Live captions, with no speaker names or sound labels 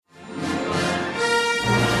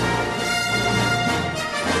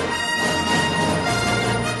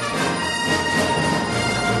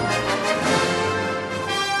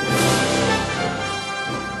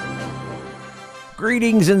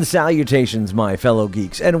Greetings and salutations, my fellow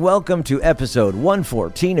geeks, and welcome to episode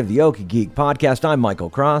 114 of the Okie Geek Podcast. I'm Michael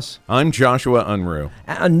Cross. I'm Joshua Unruh.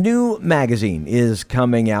 A new magazine is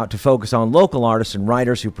coming out to focus on local artists and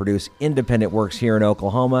writers who produce independent works here in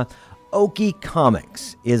Oklahoma. Okie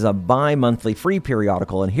Comics is a bi-monthly free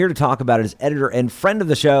periodical, and here to talk about it is editor and friend of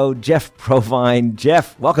the show, Jeff Provine.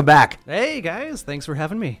 Jeff, welcome back. Hey, guys. Thanks for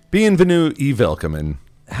having me. Bienvenue y welcome.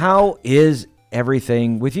 How is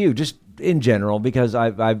everything with you? Just in general, because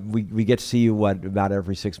we get to see you, about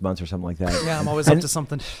every 6 months or something like that. Yeah, I'm always up to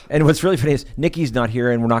something. And what's really funny is Nikki's not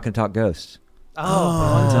here, and we're not going to talk ghosts. One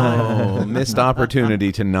time. Missed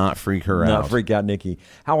opportunity to not freak her out. Not freak out Nikki.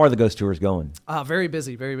 How are the ghost tours going? Very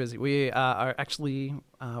busy, very busy. We are actually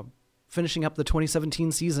finishing up the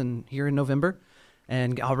 2017 season here in November,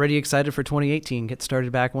 and already excited for 2018. Get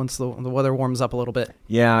started back once the weather warms up a little bit.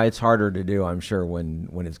 Yeah, it's harder to do, I'm sure, when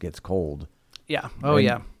it gets cold. Yeah.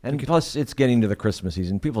 Yeah. And plus, it's getting to the Christmas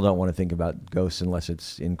season. People don't want to think about ghosts unless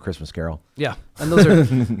it's in Christmas Carol. Yeah, and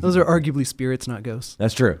those are arguably spirits, not ghosts.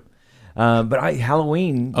 That's true. But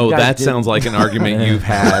Halloween. Oh, that sounds like an argument you've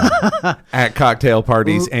had at cocktail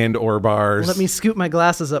parties and or bars. Let me scoot my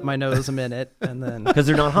glasses up my nose a minute, and then because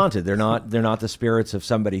they're not haunted. They're not the spirits of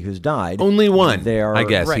somebody who's died. Only one. They are. I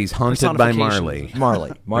guess right, he's haunted by personification.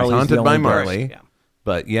 Marley. Marley's haunted the by only Marley. ghost. Yeah.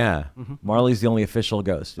 But yeah, Marley's the only official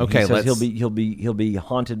ghost. Okay, he says let's- he'll be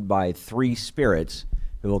haunted by 3 spirits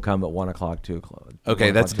who will come at 1 o'clock, 2 o'clock. okay,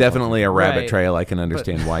 1 that's o'clock, 2 o'clock. definitely a rabbit Right. trail. I can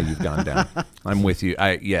understand why you've gone down. I'm with you.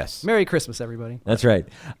 Yes. Merry Christmas, everybody. That's right.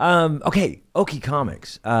 Okay, Okie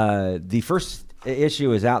Comics. The first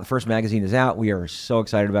issue is out. The first magazine is out. We are so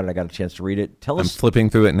excited about it. I got a chance to read it. Tell I'm us. flipping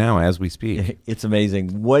through it now as we speak. It's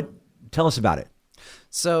amazing. Tell us about it.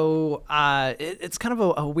 So it's kind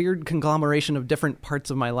of a weird conglomeration of different parts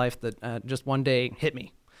of my life that just one day hit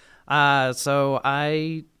me. So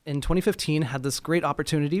I, in 2015, had this great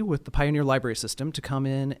opportunity with the Pioneer Library System to come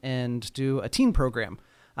in and do a teen program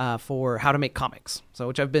for how to make comics. So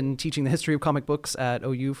which I've been teaching the history of comic books at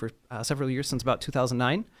OU for several years, since about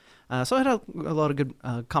 2009. So I had a lot of good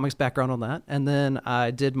comics background on that. And then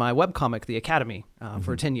I did my webcomic, The Academy,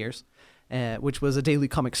 for 10 years. Which was a daily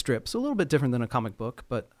comic strip, so a little bit different than a comic book,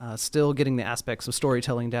 but still getting the aspects of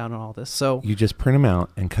storytelling down and all this. So You just print them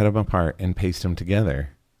out and cut them apart and paste them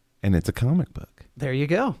together, and it's a comic book. there you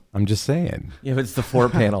go. I'm just saying. Yeah, it's the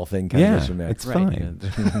 4-panel thing. Kind Yeah, of issue, it's Right.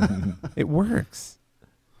 fine. It works.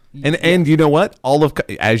 And you know what?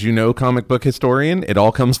 As you know, comic book historian, it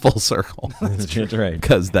all comes full circle. That's right.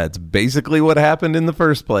 Because that's basically what happened in the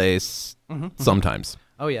first place. Sometimes.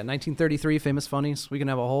 Oh yeah, 1933, famous funnies. We can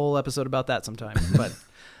have a whole episode about that sometime.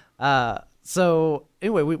 But so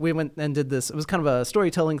anyway, we went and did this. It was kind of a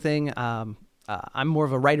storytelling thing. I'm more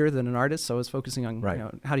of a writer than an artist, so I was focusing on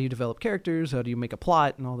how do you develop characters, how do you make a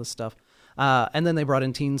plot, and all this stuff. And then they brought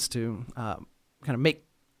in teens to kind of make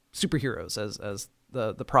superheroes as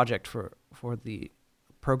the project for the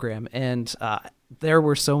program, and there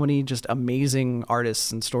were so many just amazing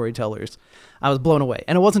artists and storytellers. I was blown away.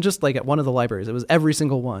 And it wasn't just like at one of the libraries, it was every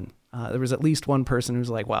single one. There was at least one person who was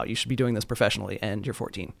like, wow, you should be doing this professionally, and you're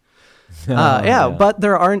 14. But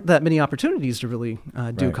there aren't that many opportunities to really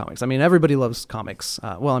do Right. comics. I mean, everybody loves comics.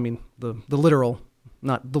 Well, I mean, the literal,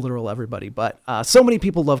 not the literal everybody, but so many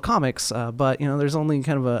people love comics, but there's only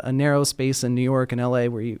kind of a narrow space in New York and LA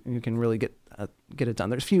where you can really get it done.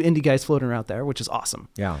 There's a few indie guys floating around there, which is awesome.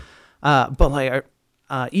 Yeah. But like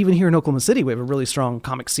even here in Oklahoma City, we have a really strong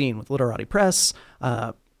comic scene with Literati Press.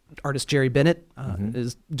 Artist Jerry Bennett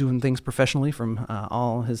is doing things professionally, from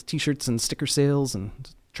all his T-shirts and sticker sales and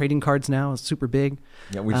trading cards now. It's super big.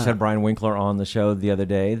 Yeah, we just had Brian Winkler on the show the other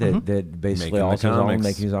day that basically Making the also is on comics.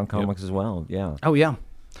 making his own comics as well. Yeah. Oh yeah.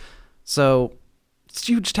 So it's a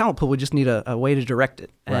huge talent pool. We just need a way to direct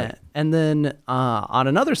it. Right. And then on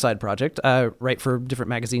another side project, I write for different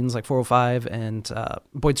magazines like 405 and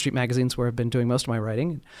Boyd Street magazines, where I've been doing most of my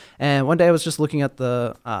writing. And one day I was just looking at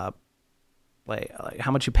the like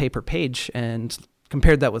how much you pay per page, and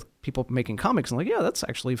compared that with people making comics, and like, yeah, that's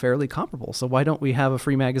actually fairly comparable. So why don't we have a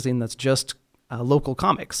free magazine that's just local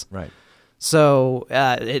comics? Right. So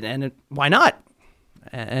why not?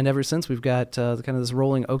 And ever since, we've got kind of this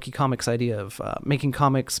rolling Okie Comics idea of making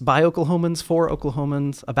comics by Oklahomans, for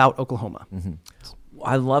Oklahomans, about Oklahoma.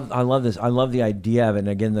 I love this. I love the idea of it. And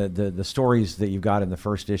again, the stories that you've got in the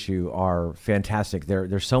first issue are fantastic.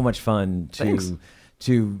 They're so much fun Thanks.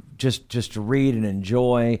 to just to read and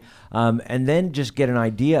enjoy, and then just get an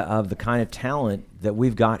idea of the kind of talent that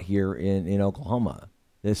we've got here in Oklahoma,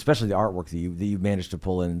 especially the artwork that you managed to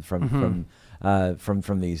pull in from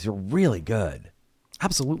these. They're really good.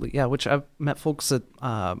 Absolutely, yeah. Which I've met folks at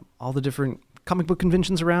all the different comic book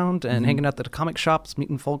conventions around and hanging out at the comic shops,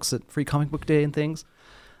 meeting folks at Free Comic Book Day and things.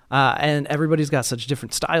 And everybody's got such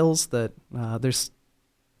different styles that there's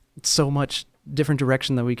so much different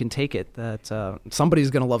direction that we can take it that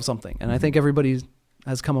somebody's going to love something. And I think everybody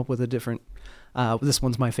has come up with a different, this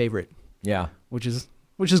one's my favorite. Yeah. Which is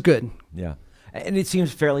good. Yeah. And it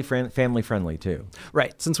seems fairly family friendly too.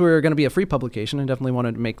 Right. Since we were going to be a free publication, I definitely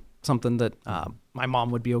wanted to make something that my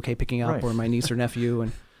mom would be okay picking up, or my niece or nephew.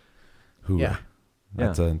 And yeah,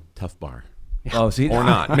 that's a tough bar. Oh, see, or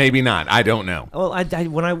not? Maybe not. I don't know. Well,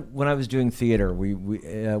 when I was doing theater, we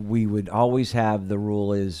would always have the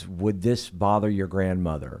rule is, would this bother your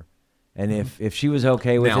grandmother? And if she was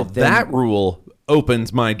okay with now, it, then that rule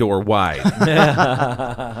opens my door wide.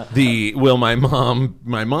 Will my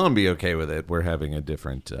mom be okay with it? We're having a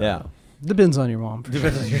different. Depends on your mom.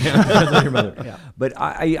 Depends on your mother. Yeah. But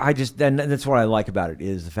I just, and that's what I like about it,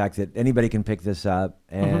 is the fact that anybody can pick this up,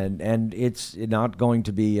 and it's not going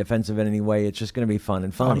to be offensive in any way. It's just going to be fun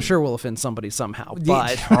and funny. I'm sure we'll offend somebody somehow,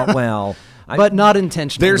 but but not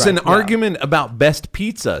intentionally. There's an argument about best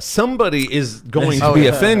pizza. Somebody is going to be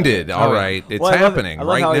offended. All right, it's happening I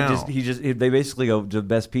love right how now. They basically go, the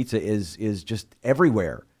best pizza is just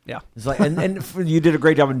everywhere. Yeah, it's like, and you did a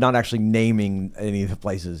great job of not actually naming any of the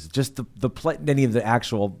places, just any of the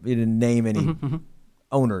actual. You didn't name any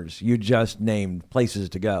owners. You just named places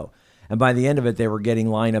to go, and by the end of it, they were getting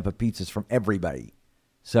lineup of pizzas from everybody.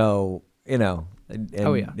 So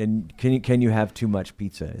and can you have too much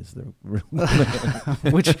pizza? Is there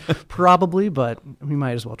which probably, but we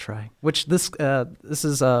might as well try. Which this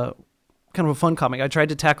is a kind of a fun comic. I tried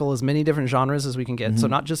to tackle as many different genres as we can get, so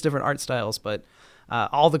not just different art styles, but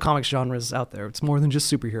all the comics genres out there. It's more than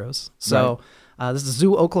just superheroes. So this is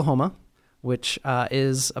Zoo, Oklahoma, which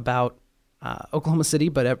is about Oklahoma City,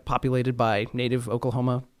 but populated by native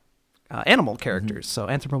Oklahoma animal characters. So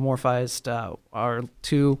anthropomorphized are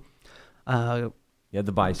two. The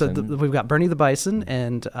bison. We've got Bernie the bison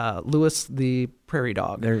and Lewis the prairie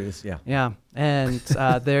dog. There it is, yeah. Yeah, and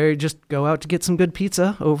they just go out to get some good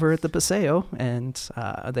pizza over at the Paseo, and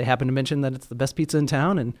they happen to mention that it's the best pizza in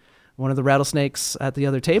town, and one of the rattlesnakes at the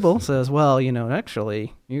other table says, well,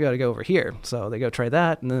 actually, you got to go over here. So they go try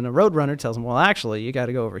that, and then a roadrunner tells them, well, actually, you got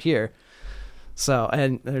to go over here. So,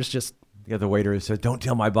 and there's just... You got the waiter who says, don't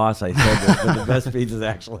tell my boss I said this, but the best pizza is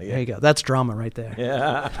actually... There you go. That's drama right there.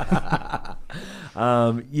 Yeah.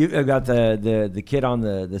 You've got the kid on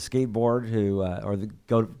the skateboard who,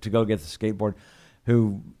 go get the skateboard,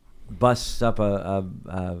 who busts up a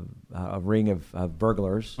ring of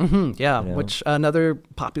burglars. Yeah, which another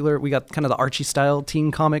popular... We got kind of the Archie-style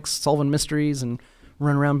teen comics, solving mysteries and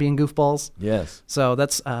run around being goofballs. Yes. So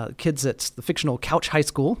that's kids at the fictional Couch High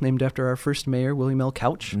School, named after our first mayor, William L.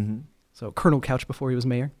 Couch. So Colonel Couch before he was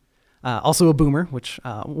mayor. Also a boomer, which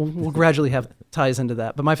we'll gradually have ties into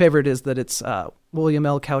that. But my favorite is that it's William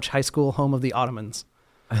L. Couch High School, home of the Ottomans.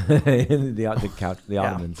 the couch, the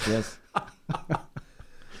Ottomans, yes.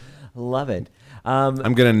 Love it.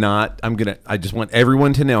 I just want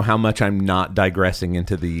everyone to know how much I'm not digressing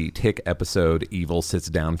into the Tick episode Evil Sits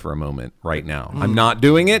Down for a moment right now. I'm not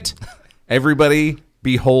doing it. Everybody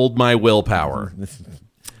behold my willpower.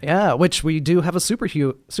 Yeah, which we do have a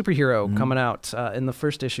superhero coming out in the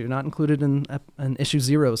first issue, not included in issue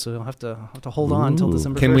 0, so you'll have to hold on until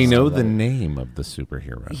December 1st. Can we know the name of the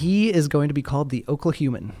superhero? He is going to be called the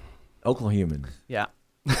Oklahuman. Oklahuman. Yeah.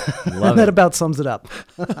 Love that it. about sums it up.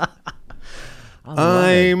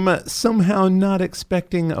 I'm somehow not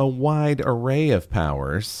expecting a wide array of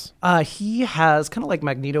powers. He has kind of like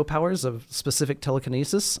Magneto powers of specific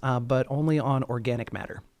telekinesis, but only on organic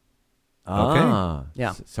matter. Okay.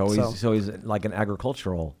 Yeah. So he's like an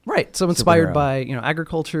agricultural. Right. So inspired superhero. by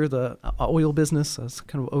agriculture, the oil business, as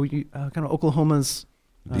kind of Oklahoma's.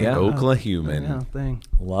 Oklahuman. Thing.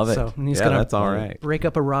 Love it. So and he's Yeah, gonna that's all right. break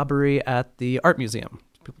up a robbery at the art museum.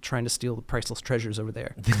 People trying to steal the priceless treasures over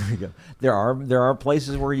there. There you go. There are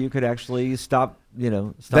places where you could actually stop.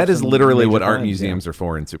 That is some literally major what art crimes, muses are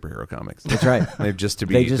for in superhero comics. That's right. They're just to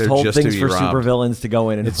be. They just they're hold just things to for be robbed. supervillains to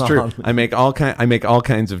go in and It's rob. true. I make all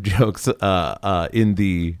kinds of jokes in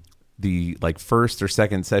the like first or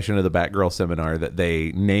second session of the Batgirl seminar that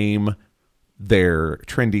they name their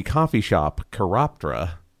trendy coffee shop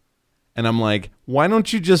Chiroptera. And I'm like, why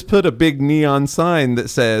don't you just put a big neon sign that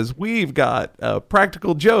says, we've got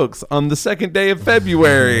practical jokes on the second day of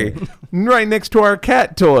February, right next to our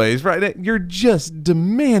cat toys, right? You're just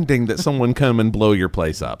demanding that someone come and blow your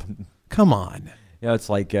place up. Come on. Yeah, it's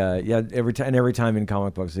like every time in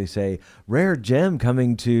comic books they say rare gem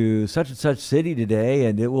coming to such and such city today,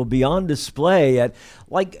 and it will be on display at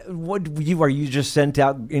you just sent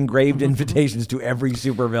out engraved invitations to every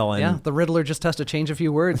supervillain. Yeah, the Riddler just has to change a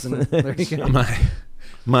few words, and there you go.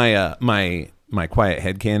 My quiet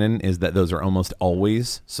headcanon is that those are almost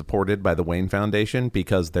always supported by the Wayne Foundation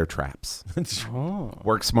because they're traps.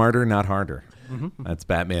 Work smarter, not harder. That's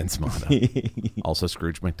Batman's motto. Also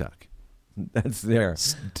Scrooge McDuck. That's there.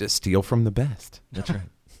 To steal from the best. That's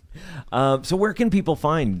right. So where can people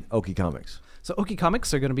find Okie Comics? So Okie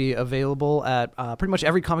Comics are going to be available at pretty much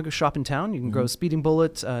every comic book shop in town. You can go Speeding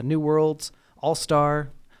Bullet, New Worlds, All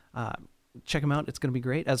Star. Check them out. It's going to be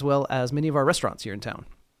great, as well as many of our restaurants here in town.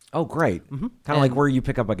 Oh, great. Kind of like where you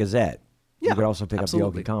pick up a Gazette. Yeah, you could also pick absolutely.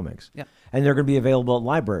 up the Okie Comics. Yeah. And they're going to be available at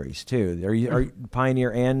libraries, too. Are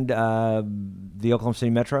Pioneer and the Oklahoma City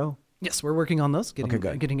Metro? Yes, we're working on those,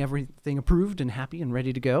 getting everything approved and happy and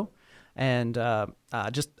ready to go. And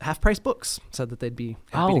just half-price books said that they'd be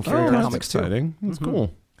happy to carry our that's comics, too. exciting. That's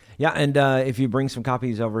cool. Yeah, and if you bring some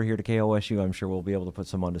copies over here to KOSU, I'm sure we'll be able to put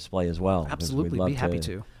some on display as well. Absolutely, be happy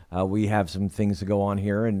to. We have some things to go on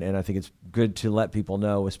here, and I think it's good to let people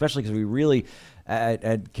know, especially because we really,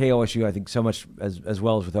 at KOSU, I think so much, as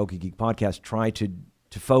well as with Okie Geek Podcast, try to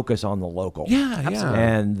focus on the local. Yeah.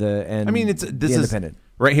 And I mean, this is independent.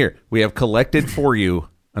 Right here. We have collected for you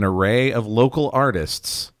an array of local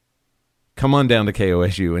artists. Come on down to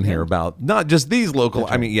KOSU and hear about not just these local.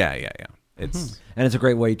 I mean, yeah. It's and it's a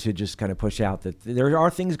great way to just kind of push out that there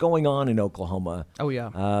are things going on in Oklahoma. Oh,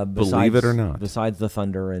 yeah. Believe it or not. Besides the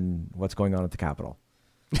thunder and what's going on at the Capitol.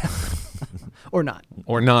 Or not.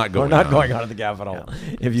 Or not going on at the Capitol.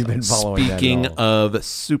 If you've been following Speaking that at all. of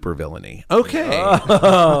supervillainy. Okay.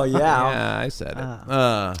 Oh, yeah. Yeah, I said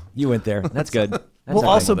it. You went there. That's good. We'll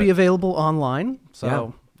also be available online.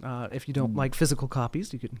 So if you don't like physical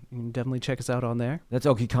copies, you can definitely check us out on there. That's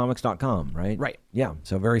okiecomics.com, right? Right. Yeah.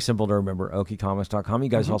 So very simple to remember, okiecomics.com. You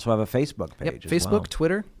guys also have a Facebook page as Facebook, well.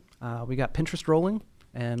 Twitter. We got Pinterest rolling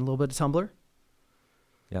and a little bit of Tumblr.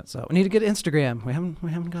 Yeah. So we need to get Instagram. We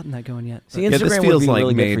haven't gotten that going yet. See, Yeah, Instagram this would feels be like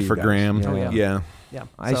really good made you for guys. Graham. Yeah. Yeah. Yeah.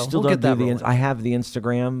 I So still we'll don't get do that the. I have the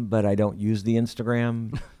Instagram, but I don't use the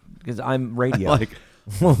Instagram because I'm radio. Like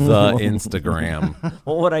the Instagram.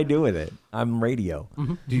 What would I do with it? I'm radio.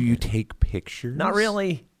 Do you take pictures? Not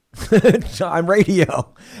really. I'm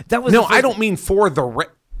radio. That was No, the I first- don't mean for the.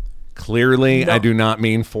 Clearly, No. I do not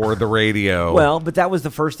mean for the radio. Well, but that was the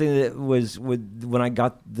first thing that was when I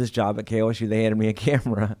got this job at KOSU. They handed me a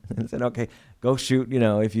camera and said, "Okay, go shoot.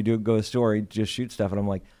 If you do go a story, just shoot stuff." And I'm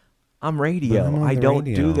like, "I'm radio. I'm on I the don't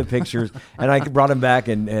radio." do the pictures." And I brought him back,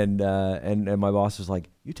 and my boss was like,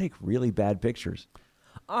 "You take really bad pictures."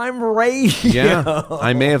 I'm radio. yeah,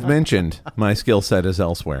 I may have mentioned my skill set is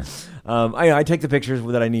elsewhere. I take the pictures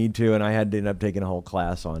that I need to, and I had to end up taking a whole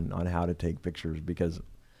class on how to take pictures because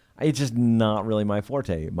it's just not really my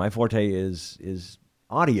forte. My forte is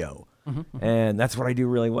audio, and that's what I do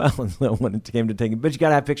really well. And so when it came to taking, but you got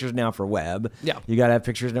to have pictures now for web. Yeah. You got to have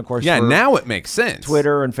pictures, and of course, Yeah, for now it makes sense.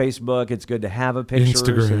 Twitter and Facebook, it's good to have a picture so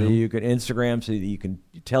that Instagram. you can Instagram so that you can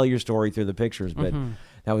tell your story through the pictures. But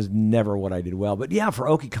that was never what I did well. But yeah, for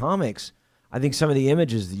Okie Comics, I think some of the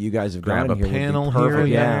images that you guys have Grab got a in here panel would be here perfect. or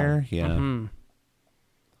Yeah. there. Yeah.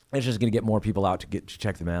 It's just going to get more people out to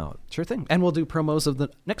check them out. Sure thing. And we'll do promos of the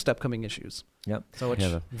next upcoming issues. Yep. So it's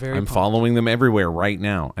very I'm pumped. following them everywhere right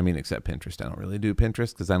now. I mean, except Pinterest. I don't really do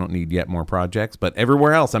Pinterest because I don't need yet more projects. But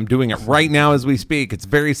everywhere else, I'm doing it right now as we speak. It's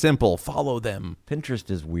very simple. Follow them.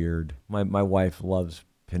 Pinterest is weird. My wife loves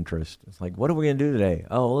Pinterest. It's like, what are we going to do today?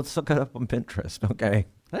 Oh, let's look it up on Pinterest. Okay.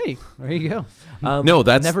 Hey, there you go. No,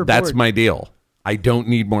 that's never that's bored. my deal. I don't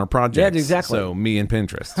need more projects. Yeah, exactly. So me and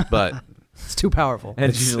Pinterest, but It's too powerful. And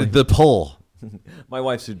it's she's like, the pull. my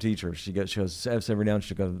wife's a teacher. She goes every now and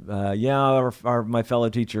she goes, my fellow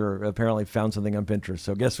teacher apparently found something on Pinterest.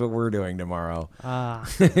 So guess what we're doing tomorrow?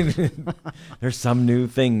 There's some new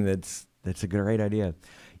thing that's a great idea.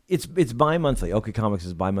 It's bi-monthly. Okie Comics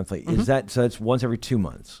is bi-monthly. Is that so? It's once every 2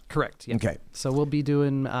 months. Correct. Yeah. Okay. So we'll be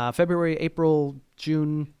doing February, April,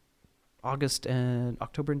 June, August, and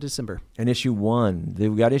October and December. And issue 1, we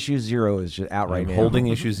got issue 0 is just out right I'm now. holding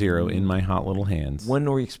issue 0 in my hot little hands. When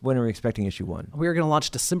are we expecting issue 1? We are going to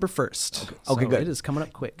launch December 1st. Okay, So good. It is coming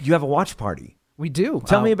up quick. You have a watch party. We do.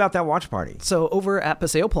 Tell me about that watch party. So over at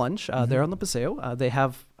Paseo Plunge, they're on the Paseo. They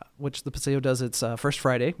have, which the Paseo does its first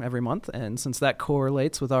Friday every month. And since that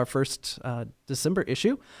correlates with our first December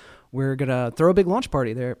issue, we're going to throw a big launch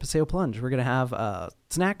party there at Paseo Plunge. We're going to have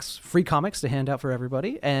snacks, free comics to hand out for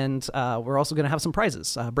everybody. And we're also going to have some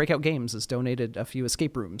prizes. Breakout Games has donated a few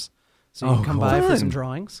escape rooms. So you can come by for some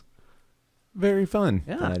drawings. Very fun.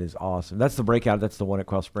 Yeah, That is awesome. That's the breakout. That's the one at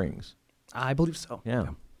Quail Springs. I believe so. Yeah.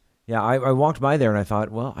 Yeah, I walked by there and I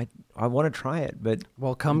thought, well, I want to try it, but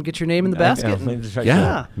Well, come get your name in the basket.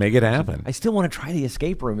 Yeah, make it happen. I still want to try the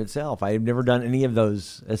escape room itself. I've never done any of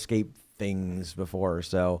those escape things before,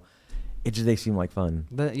 so they seem like fun.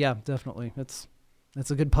 Yeah, definitely. It's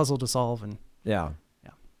a good puzzle to solve, and Yeah.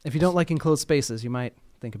 if you don't like enclosed spaces, you might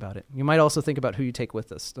think about it. You might also think about who you take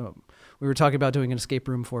with us. We were talking about doing an escape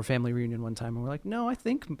room for a family reunion one time, and we're like, no, I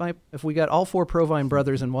think if we got all 4 Provine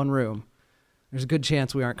brothers in one room, there's a good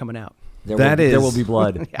chance we aren't coming out. There will be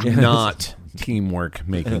blood. Not teamwork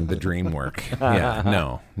making the dream work. Yeah,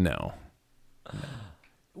 no.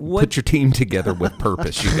 Put your team together with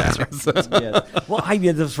purpose, you guys. Yes. Well,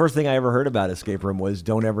 the first thing I ever heard about escape room was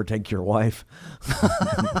don't ever take your wife.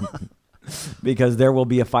 Because there will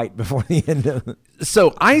be a fight before the end of it.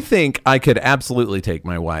 So I think I could absolutely take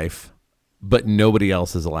my wife, but nobody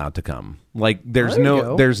else is allowed to come. Like there's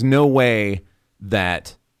no way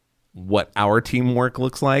that what our teamwork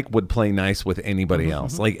looks like would play nice with anybody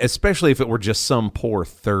else. Like, especially if it were just some poor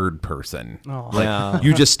third person. Oh. Like,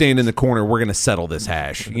 you just stand in the corner. We're going to settle this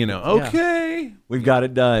hash. Okay. We've got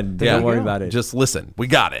it done. Don't worry about it. Just listen. We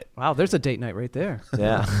got it. Wow, there's a date night right there.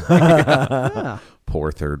 Yeah. Yeah.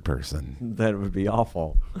 Poor third person. That would be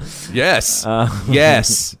awful. Yes.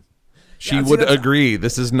 Yes. She would agree.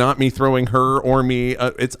 This is not me throwing her or me.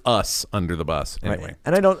 It's us under the bus. Anyway. Right.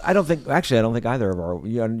 And I don't think either of our,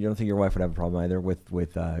 you don't think your wife would have a problem either with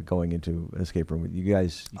going into an escape room with you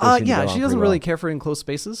guys? Yeah, she doesn't really care for enclosed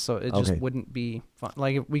spaces, so it just wouldn't be fun.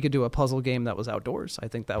 Like if we could do a puzzle game that was outdoors, I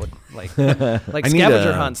think that would like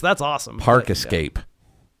scavenger hunts. That's awesome. Park escape.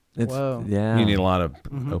 Whoa. Yeah. You need a lot of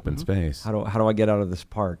open space. How do I get out of this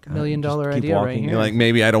park? $1 million Just keep idea right walking. here. You're like,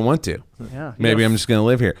 maybe I don't want to. Yeah. Maybe I'm just going to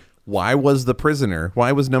live here. Why was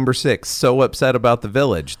number 6 so upset about the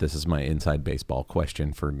village? This is my inside baseball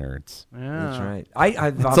question for nerds. That's right.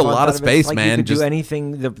 It's a lot of space, like man. You could do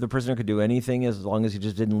anything. The prisoner could do anything as long as he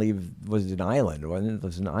just didn't leave. Was it an island? It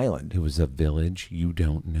was an island. It was a village. You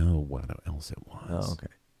don't know what else it was. Oh, okay.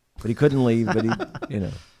 But he couldn't leave. But he,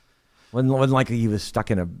 wasn't like he was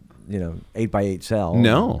stuck in a 8x8 cell.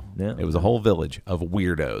 No, it was a whole village of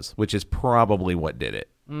weirdos, which is probably what did it.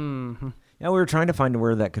 Mm-hmm. Yeah, we were trying to find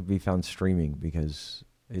where that could be found streaming because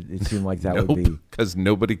it seemed like that would be because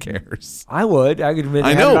nobody cares. I would. I could admit I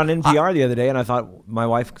I had know. it on NPR the other day, and I thought my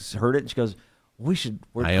wife heard it. And she goes,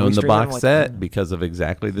 I own the box set because of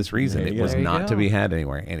exactly this reason. It was There you not to go. be had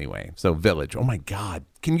anywhere. Anyway, so village. Oh my God.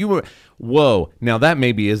 Can you? Whoa. Now that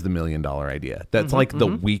maybe is the $1 million idea. That's like the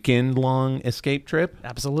weekend long escape trip.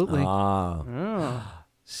 Absolutely.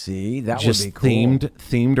 See, that Just would be cool.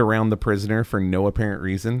 themed around the prisoner for no apparent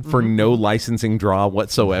reason, for no licensing draw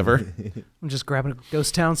whatsoever. I'm just grabbing a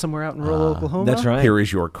ghost town somewhere out in rural Oklahoma. That's right. Here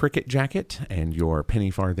is your cricket jacket and your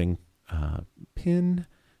penny farthing pin.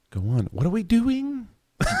 Go on. What are we doing?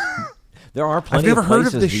 There are plenty never of heard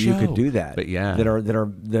of places this that you show. could do that. But yeah. that are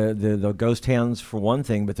the ghost towns for one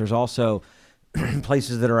thing, but there's also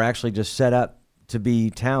places that are actually just set up to be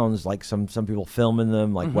towns, like some people film in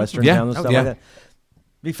them, like Western Yeah. towns and stuff like that.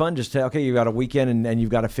 Be fun just to you got a weekend and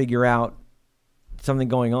you've got to figure out something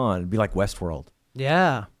going on. It'd be like Westworld.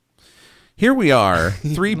 Yeah. Here we are,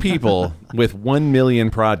 3 people with 1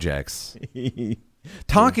 million projects.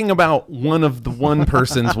 Talking about one of the one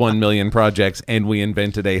person's 1 million projects, and we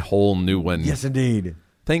invented a whole new one. Yes, indeed.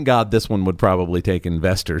 Thank God this one would probably take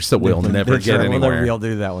investors, so we'll never That's get right. anywhere. We'll never be able to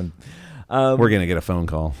do that one. We're going to get a phone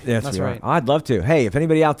call. Yes, That's we are. right. I'd love to. Hey, if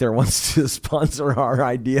anybody out there wants to sponsor our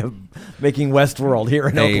idea of making Westworld here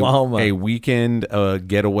in Oklahoma. A weekend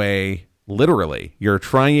getaway, literally. You're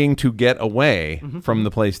trying to get away from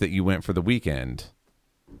the place that you went for the weekend.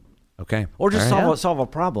 Okay. Or just All right. solve a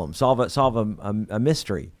problem, solve a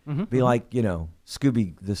mystery. Be like the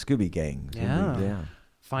Scooby Gang. Yeah.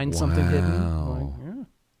 Find something hidden. Like,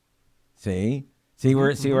 yeah. See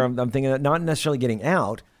where I'm thinking of not necessarily getting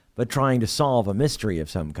out, but trying to solve a mystery of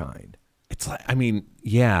some kind. It's like,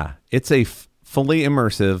 it's a fully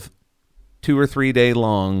immersive 2 or 3 day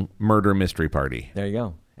long murder mystery party. There you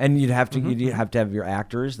go. And you'd have to have your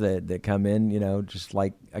actors that come in, just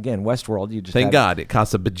like again Westworld. You just Thank God it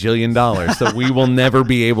costs $1 bajillion, so we will never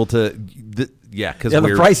be able to. Because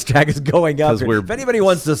the price tag is going up. 'cause we're- If anybody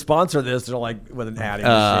wants to sponsor this, they're like with an adding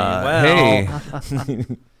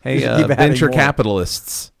machine. Hey, We should keep adding venture more.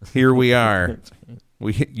 capitalists, here we are.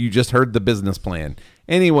 You just heard the business plan.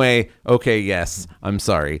 Anyway, okay, yes, I'm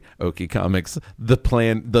sorry, Okie Comics. The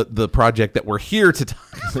plan, the project that we're here to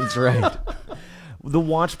talk. That's right. The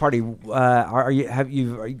watch party.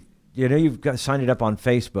 you know, you've signed it up on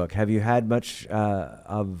Facebook. Have you had much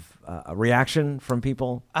of a reaction from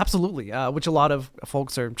people? Absolutely, which a lot of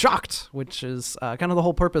folks are shocked, which is kind of the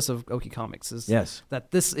whole purpose of Okie Comics is Yes.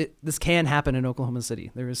 that this can happen in Oklahoma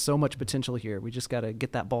City. There is so much potential here. We just got to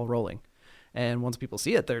get that ball rolling. And once people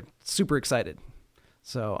see it, they're super excited.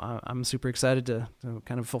 So I'm super excited to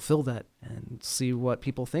kind of fulfill that and see what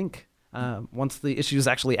people think. Once the issue is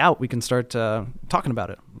actually out, we can start talking about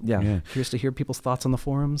it. Yeah. Curious to hear people's thoughts on the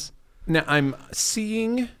forums. Now, I'm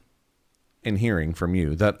seeing and hearing from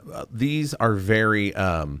you that these are very,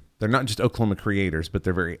 they're not just Oklahoma creators, but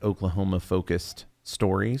they're very Oklahoma-focused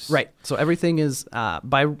stories. Right. So everything is,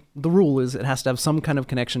 by the rule is it has to have some kind of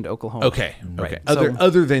connection to Oklahoma. Okay. Right. Okay. So-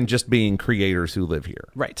 Other than just being creators who live here.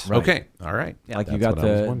 Right. Okay. All right. Like you That's got what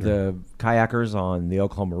I was wondering. the kayakers on the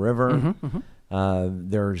Oklahoma River.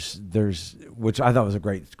 There's which I thought was a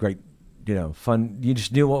great, you know, fun. You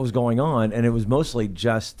just knew what was going on, and it was mostly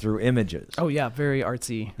just through images. Oh yeah, very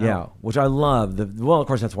artsy. Yeah, which I love. Well, of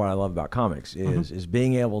course, that's what I love about comics is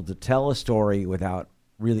being able to tell a story without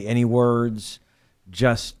really any words.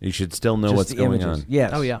 Just You should still know just what's the going images. on.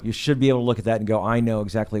 Yes. Oh, yeah. You should be able to look at that and go, I know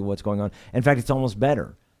exactly what's going on. In fact, it's almost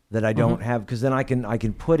better that I don't have, because then I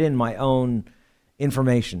can put in my own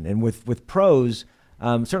information. And with prose,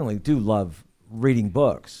 certainly do love reading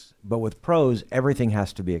books, but with prose, everything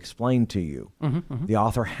has to be explained to you. The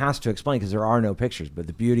author has to explain because there are no pictures. But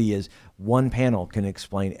the beauty is one panel can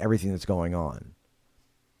explain everything that's going on.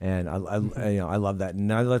 And I love that. And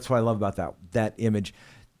that's what I love about that image.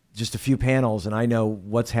 Just a few panels, and I know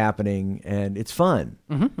what's happening, and it's fun.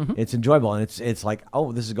 It's enjoyable, and it's like,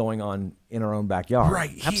 oh, this is going on in our own backyard.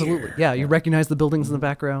 Right. Absolutely. Yeah, you recognize the buildings in the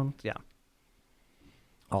background. Yeah.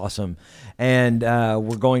 Awesome. And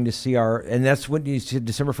we're going to see and that's when you see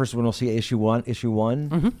December 1st when we'll see issue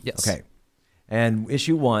one. Yes. Okay. And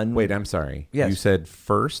issue 1. Wait, I'm sorry. Yes. You said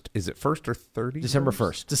first. Is it first or 30? December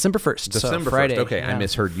 1st. December 1st. December so Friday. 1st. Okay, yeah. I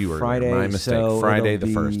misheard you earlier. Friday, My mistake. so Friday it'll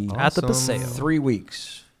the 1st. be At the Awesome. Paseo. 3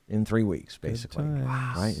 weeks. In 3 weeks, basically.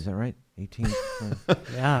 Right? Is that right? 18.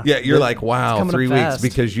 Yeah. Yeah, you're like, wow, coming up 3 weeks fast.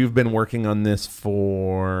 because you've been working on this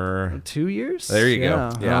for... 2 years? There you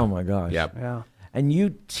yeah. go. Yeah. Oh my gosh. Yep. Yeah. And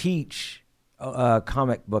you teach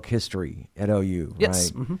comic book history at OU,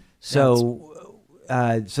 Yes. right? Mhm. So,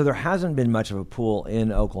 so there hasn't been much of a pool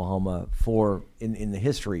in Oklahoma in the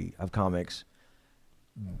history of comics,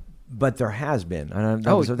 but there has been. And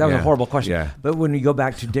that was a yeah. horrible question. Yeah. But when you go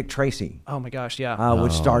back to Dick Tracy, Oh my gosh, yeah.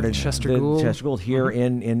 which started Chester the Gould. Chester Gould here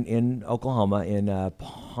in Oklahoma in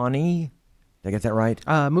Pawnee. Did I get that right?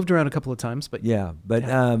 Moved around a couple of times, but Yeah, but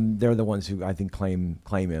they're the ones who I think claim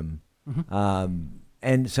him.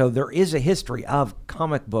 And so there is a history of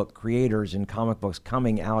comic book creators and comic books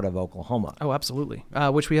coming out of Oklahoma. Oh, absolutely.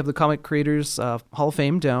 Which we have the Comic Creators Hall of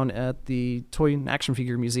Fame down at the Toy and Action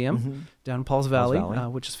Figure Museum down in Pauls Valley,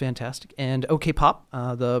 which is fantastic. And OK Pop,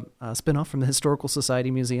 the spinoff from the Historical Society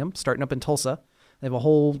Museum, starting up in Tulsa. They have a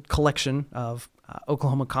whole collection of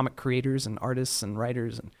Oklahoma comic creators and artists and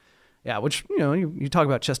writers, and yeah, which you talk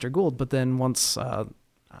about Chester Gould, but then once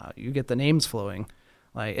you get the names flowing.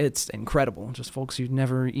 Like, it's incredible, just folks you'd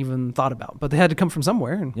never even thought about. But they had to come from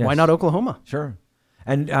somewhere, and why Yes. not Oklahoma? Sure.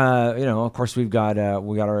 And, of course, we got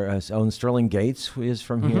our own Sterling Gates, who is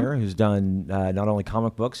from here, who's done not only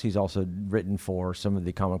comic books, he's also written for some of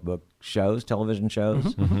the comic book shows, television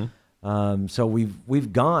shows. So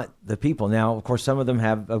we've got the people. Now, of course, some of them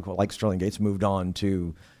have, like Sterling Gates, moved on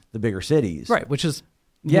to the bigger cities. Right, which is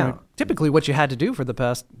Yeah. typically what you had to do for the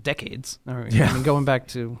past decades. I mean, going back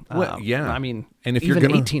to I mean, and if you're even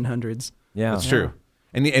gonna- 1800s. Yeah. That's true.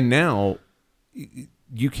 And now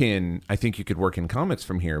you can, I think you could work in comics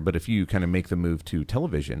from here, but if you kind of make the move to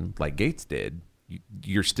television like Gates did,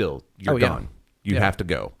 you're Oh, yeah. gone. You Yeah. have to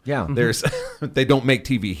go. Yeah. There's they don't make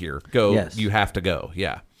TV here. Go. Yes. You have to go.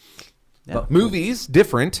 Yeah. Yeah. But movies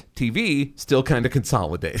different. TV still kind of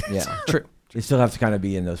consolidated. Yeah. True. They still have to kind of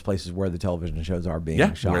be in those places where the television shows are being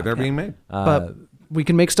Yeah. shot. Where they're being made. But we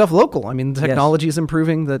can make stuff local. I mean, the technology is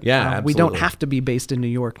improving that Yeah, we don't absolutely. have to be based in New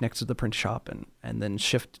York next to the print shop and then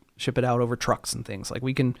ship it out over trucks and things. Like,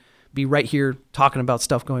 we can be right here talking about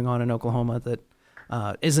stuff going on in Oklahoma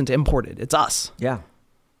that isn't imported. It's us. Yeah.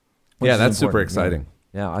 Yeah, is that's super important. exciting.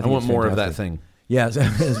 Yeah, I I think want it's more of that fantastic. thing. Yeah,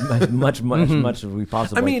 as much as we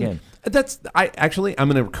possibly I mean, can. I'm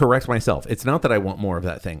going to correct myself. It's not that I want more of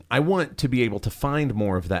that thing. I want to be able to find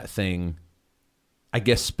more of that thing, I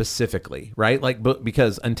guess, specifically, right? Like,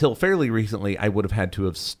 because until fairly recently, I would have had to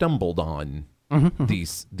have stumbled on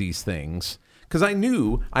these things. Because I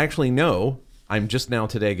actually know, I'm just now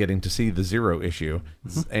today getting to see the Zero issue.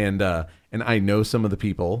 And I know some of the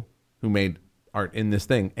people who made art in this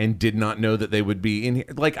thing and did not know that they would be in here.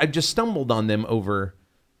 Like, I just stumbled on them over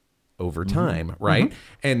time, right?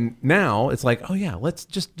 And now it's like, oh yeah, let's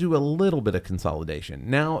just do a little bit of consolidation.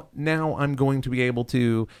 Now I'm going to be able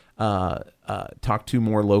to talk to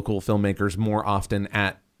more local filmmakers more often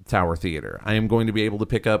at Tower Theater. I am going to be able to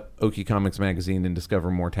pick up Okie Comics magazine and discover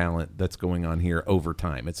more talent that's going on here over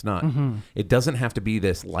time. It's not, it doesn't have to be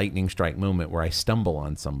this lightning strike moment where I stumble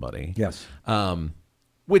on somebody. Yes.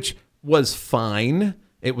 Which was fine.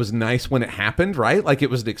 It was nice when it happened, right? Like, it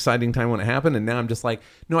was an exciting time when it happened. And now I'm just like,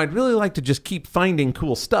 no, I'd really like to just keep finding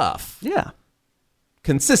cool stuff. Yeah.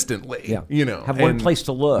 Consistently. Yeah. You know, have one place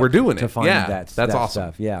to look. We're doing to it. find that's that awesome.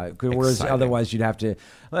 stuff. Yeah. Whereas Exciting. otherwise you'd have to,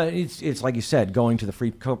 it's like you said, going to the free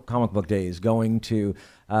comic book days, going to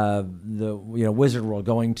the Wizard World,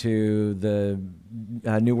 going to the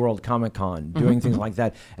New World Comic Con, doing things like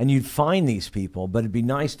that, and you'd find these people. But it'd be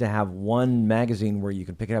nice to have one magazine where you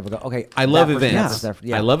can pick it up and go, okay. I love that person events. has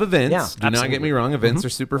this, I love events. Yeah, Do not get me wrong. Events are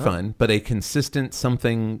super fun, but a consistent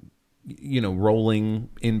something, rolling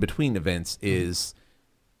in between events is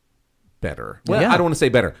better. Well, Yeah. I don't want to say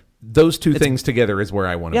better. Those two things together is where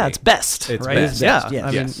I want to be. Yeah, it's best. It's right? best. Yeah, Yes. I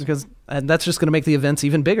mean, Yes. and that's just going to make the events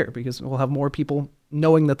even bigger because we'll have more people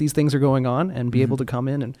knowing that these things are going on and be able to come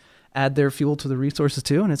in and add their fuel to the resources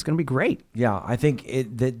too, and it's going to be great. Yeah, I think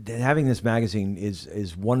that having this magazine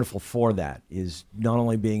is wonderful for that. Is not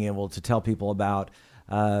only being able to tell people about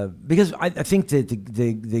because I think that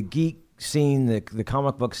the geek scene, the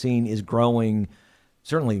comic book scene is growing.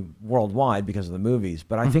 Certainly worldwide because of the movies,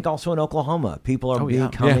 but I think also in Oklahoma, people are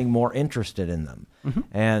becoming more interested in them.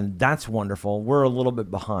 And that's wonderful. We're a little bit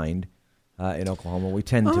behind in Oklahoma. We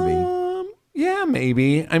tend to be. Yeah,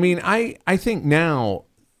 maybe. I mean, I think now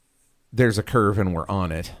there's a curve and we're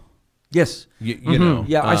on it. Yes. You know.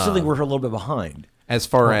 Yeah, I still think we're a little bit behind. As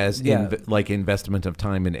far as yeah. like investment of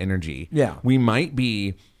time and energy. Yeah. We might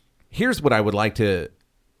be. Here's what I would like to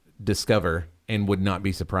discover, and would not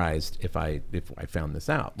be surprised if I found this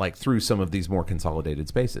out, like through some of these more consolidated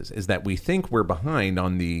spaces, is that we think we're behind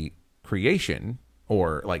on the creation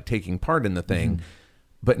or like taking part in the thing,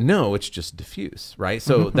 but no, it's just diffuse, right?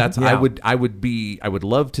 So that's Yeah. I would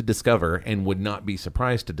love to discover and would not be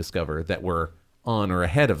surprised to discover that we're on or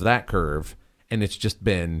ahead of that curve, and it's just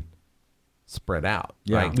been spread out.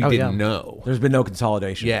 Yeah. Right? We Oh, didn't yeah. know. There's been no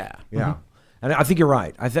consolidation. Yeah. Yeah. And I think you're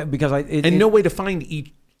right. I think because No way to find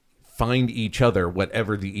each other,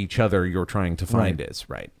 whatever the each other you're trying to find Right. is,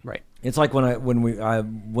 right? Right. It's like when I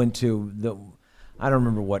went to I don't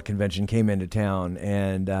remember what convention came into town,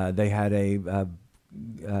 and they had a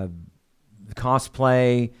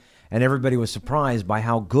cosplay, and everybody was surprised by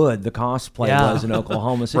how good the cosplay Yeah. was in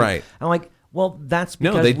Oklahoma City. Right. I'm like, well, that's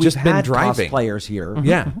No, because they've we've just been had driving. cosplayers here.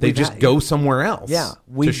 Yeah, they We've just had- go somewhere else Yeah,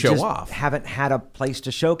 we to show just off. haven't had a place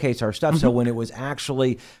to showcase our stuff. So when it was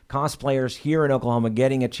actually cosplayers here in Oklahoma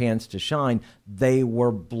getting a chance to shine, they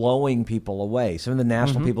were blowing people away. Some of the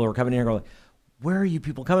national people who were coming in here going, "Where are you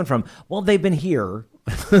people coming from?" Well, they've been here.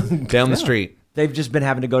 Down the street. They've just been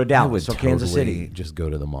having to go to I would Dallas or Kansas totally City. just go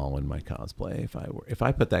to the mall in my cosplay. If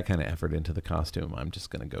I put that kind of effort into the costume, I'm just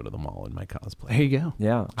going to go to the mall in my cosplay. There you go.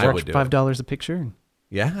 Yeah. I would do it. $5 a picture.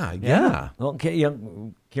 Yeah. Well,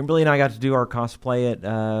 Kimberly and I got to do our cosplay at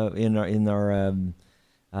in our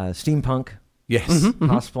steampunk Yes.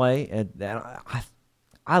 cosplay, and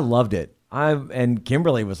I loved it. And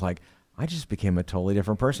Kimberly was like, "I just became a totally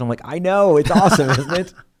different person." I'm like, "I know, it's awesome, isn't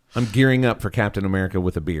it?" I'm gearing up for Captain America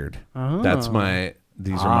with a beard. These are my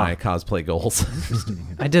cosplay goals.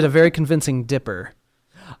 I did a very convincing Dipper.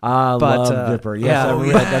 I But, love Dipper. Yes, yeah. I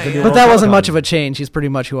remember that. The new But that World wasn't Cup. much of a change. He's pretty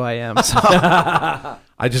much who I am. So.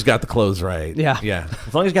 I just got the clothes right. Yeah. Yeah.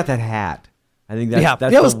 As long as you got that hat, I think that's yeah,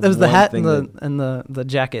 that's it was the one hat thing and the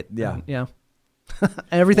jacket. Yeah. Yeah. And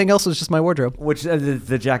everything else was just my wardrobe. which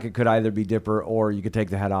the jacket could either be Dipper or you could take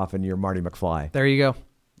the hat off and you're Marty McFly. There you go.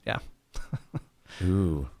 Yeah.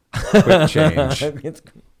 Ooh. Quick change. It's-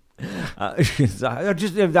 I'm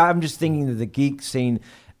just thinking that the geek scene.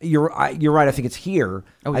 You're right. I think it's here.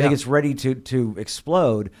 Oh, I think yeah. it's ready to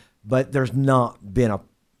explode, but there's not been a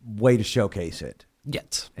way to showcase it.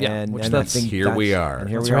 Yet. Yeah. And, Which and I that's think Here we are. And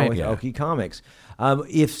here That's we are right. with Yeah. Okie Comics.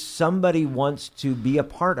 If somebody wants to be a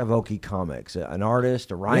part of Okie Comics, an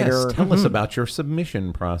artist, a writer, Yes, tell us about your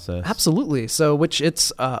submission process. Absolutely. So, which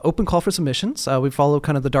it's open call for submissions. We follow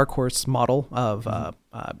kind of the Dark Horse model of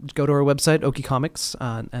go to our website, Okie Comics,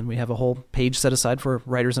 and we have a whole page set aside for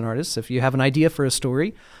writers and artists. If you have an idea for a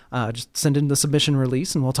story, just send in the submission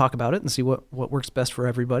release, and we'll talk about it and see what works best for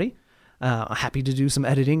everybody. Happy to do some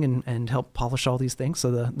editing and help polish all these things.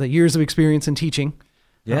 So the years of experience in teaching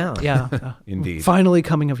Yeah. Yeah. Indeed. Finally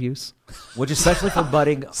coming of use. Which, especially for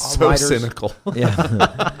budding So writers. cynical.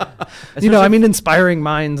 Yeah. Inspiring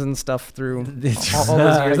minds and stuff through all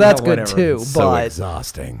those years. That's good too. So But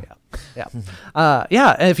exhausting.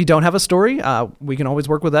 and if you don't have a story, we can always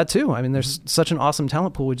work with that too. I mean, there's such an awesome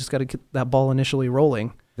talent pool. We just got to get that ball initially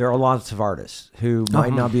rolling. There are lots of artists who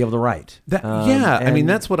might not be able to write. I mean, and-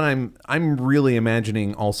 that's what I'm really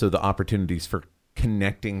imagining also the opportunities for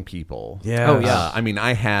connecting people. Yeah. Oh, yeah. I mean,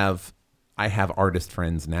 I have artist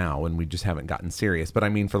friends now and we just haven't gotten serious. But I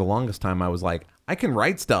mean, for the longest time I was like, I can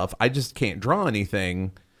write stuff. I just can't draw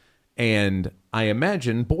anything. And I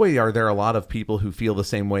imagine, boy, are there a lot of people who feel the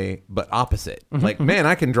same way, but opposite. Like, man,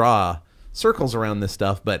 I can draw circles around this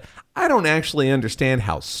stuff, but I don't actually understand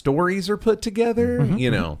how stories are put together. You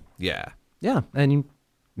know, yeah. Yeah, and you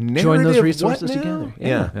Narrative, join those what resources now? together.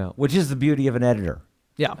 Yeah. Which is the beauty of an editor.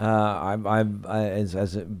 Yeah.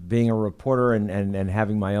 As being a reporter and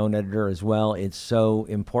having my own editor as well, it's so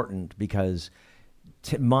important because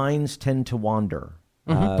minds tend to wander.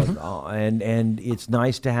 And it's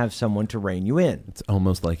nice to have someone to rein you in. It's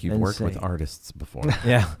almost like you've And worked with say- artists before.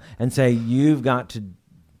 Yeah, and say you've got to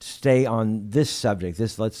stay on this subject.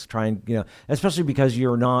 Let's try and especially because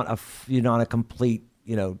you're not a complete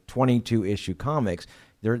 22 issue comics.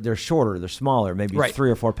 They're shorter, they're smaller, maybe Right.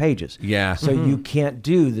 3 or 4 pages. Yeah. So you can't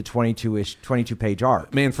do the 22 page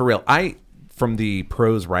arc. Man, for real. From the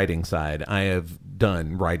prose writing side, I have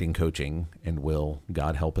done writing coaching and will,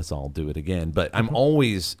 God help us all, do it again. But I'm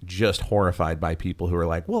always just horrified by people who are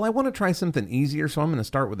like, well, I want to try something easier, so I'm going to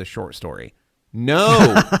start with a short story.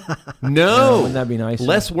 No. Wouldn't that be nice?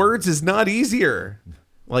 Less words is not easier.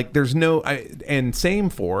 Like there's and same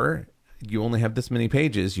for, you only have this many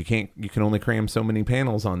pages. You can only cram so many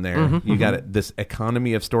panels on there. You got it. This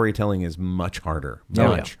economy of storytelling is much harder.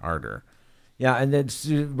 Much harder. Yeah, and then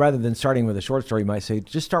rather than starting with a short story, you might say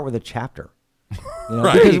just start with a chapter.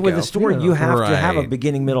 Right. Because There you with go. a story, you have to have a Right.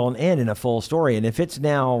 beginning, middle, and end in a full story. And if it's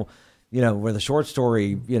now, with a short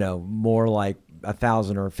story, more like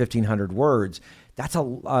 1,000 or 1,500 words, that's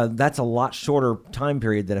a lot shorter time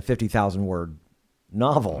period than a 50,000 word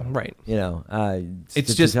novel. Right.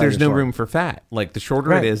 It's just there's no room for fat. Like the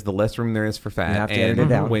shorter Right. it is, the less room there is for fat. You have to and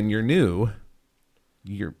edit it out. when you're new,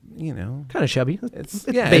 you're kind of chubby. it's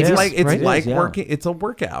basics, like it's right? like It is, yeah. working. It's a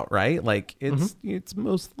workout, right? Like it's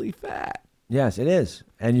mostly fat. Yes, it is.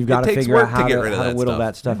 And you've got to takes figure work out to how get to rid of how to that whittle stuff.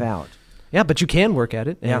 that stuff out. Yeah, but you can work at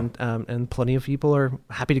it, Yeah. and plenty of people are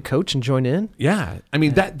happy to coach and join in. Yeah, I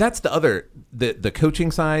mean that's the other the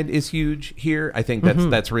coaching side is huge here. I think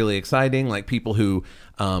that's really exciting. Like people who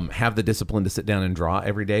have the discipline to sit down and draw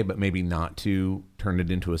every day, but maybe not to turn it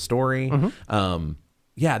into a story.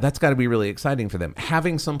 Yeah, that's got to be really exciting for them.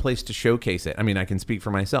 Having some place to showcase it. I mean, I can speak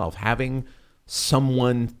for myself. Having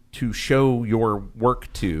someone to show your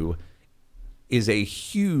work to is a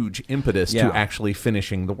huge impetus Yeah. to actually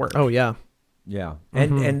finishing the work. Oh yeah, Yeah,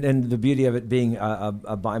 and the beauty of it being a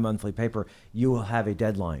bi-monthly paper, you will have a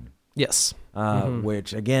deadline. yes,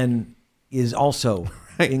 Which again is also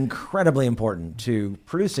incredibly important to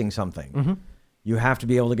producing something. You have to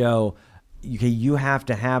be able to go, you have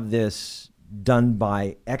to have this done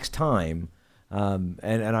by X time. And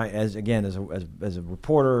I, as a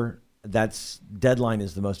reporter, that's deadline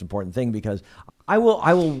is the most important thing because I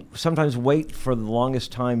will sometimes wait for the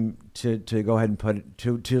longest time to go ahead and put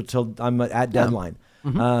it till I'm at deadline.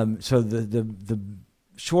 So the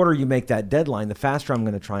shorter you make that deadline, the faster I'm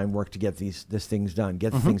going to try and work to get these things done,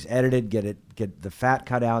 get the things edited, get the fat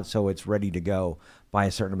cut out so it's ready to go by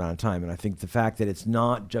a certain amount of time. And I think the fact that it's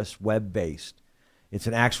not just web based, it's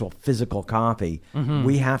an actual physical copy.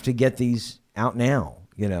 We have to get these out now.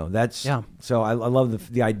 So I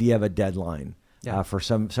love the idea of a deadline for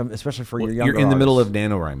some especially for your younger. You're in the middle artists. of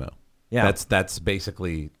NaNoWriMo. Yeah. That's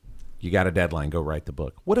basically, you got a deadline, go write the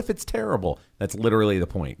book. What if it's terrible? That's literally the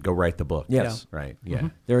point. Go write the book. Yes. Right. Yeah.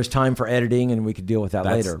 There is time for editing, and we could deal with that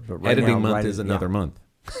That's- later. But right editing now, month write is it- another yeah. month.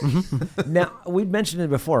 Now, we'd mentioned it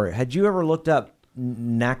before. Had you ever looked up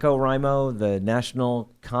NaCoWriMo, the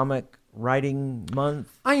National Comic Writing Month?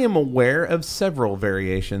 I am aware of several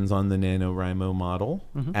variations on the NaNoWriMo model.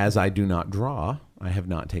 As I do not draw, I have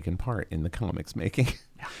not taken part in the comics making.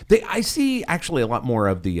 I see actually a lot more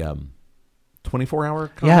of the 24-hour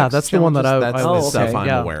comics. yeah. That's the one that challenges. That's I the stuff I'm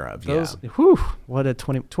yeah. aware of. Those, Yeah. whew, what a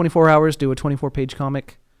 24 hours do a 24-page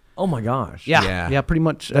comic. Oh my gosh! Yeah. Pretty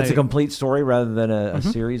much. That's a complete story rather than a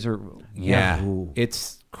series, or Yeah. Ooh.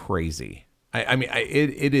 It's crazy. I mean,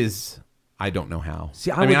 it is. I don't know how.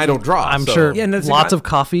 See, I mean, I don't draw. I'm so- sure. Yeah, and that's lots like- of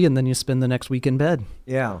coffee, and then you spend the next week in bed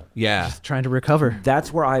Yeah. Yeah. trying to recover.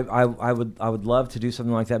 That's where I would love to do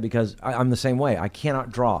something like that because I'm the same way. I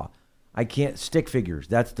cannot draw. I can't stick figures.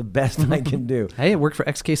 That's the best I can do. Hey, it worked for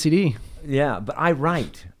XKCD. Yeah, but I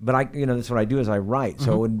write. But that's what I do is I write.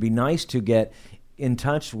 So it would be nice to get in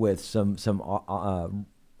touch with some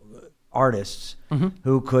artists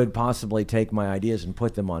who could possibly take my ideas and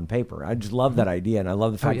put them on paper. I just love that idea, and I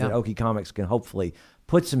love the fact that Okie Comics can hopefully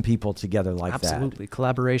put some people together like that. Absolutely,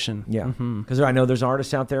 collaboration. Yeah, because I know there's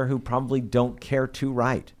artists out there who probably don't care to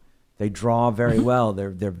write. They draw very well.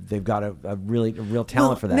 They've got a real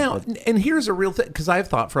talent for that. Now, and here's a real thing, because I've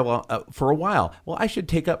thought for a while, well, I should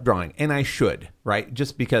take up drawing, and I should, right?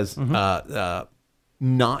 Just because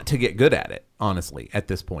not to get good at it, honestly, at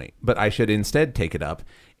this point, but I should instead take it up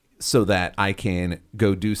so that I can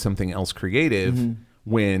go do something else creative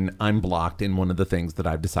when I'm blocked in one of the things that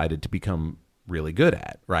I've decided to become really good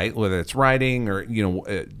at, right? Whether it's writing or,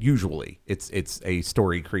 usually it's a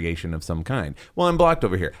story creation of some kind. Well, I'm blocked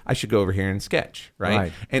over here. I should go over here and sketch,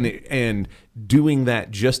 right? And doing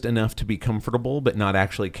that just enough to be comfortable but not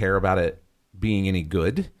actually care about it being any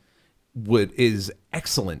good is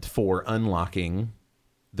excellent for unlocking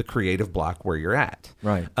the creative block where you're at.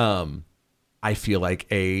 Right. I feel like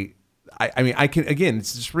I mean, I can, again,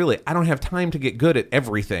 it's just really, I don't have time to get good at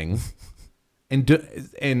everything,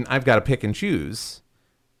 and I've got to pick and choose.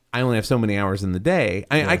 I only have so many hours in the day.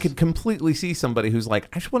 I could completely see somebody who's like,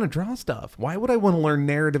 I just want to draw stuff. Why would I want to learn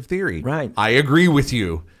narrative theory? Right. I agree with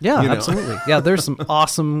you. Yeah, absolutely. Yeah, there's some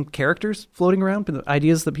awesome characters floating around,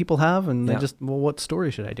 ideas that people have, and they just, what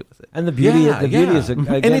story should I do with it? And the beauty is, again,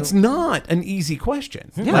 and it's not an easy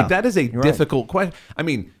question. Yeah. Like, that is a difficult question. I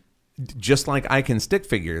mean, just like I can stick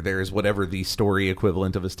figure, there's whatever the story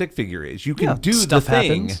equivalent of a stick figure is. You can do the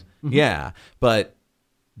thing. Happens. Yeah. But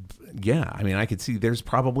yeah, I mean, I could see there's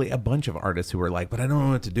probably a bunch of artists who are like, but I don't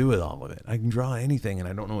know what to do with all of it. I can draw anything and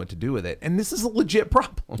I don't know what to do with it. And this is a legit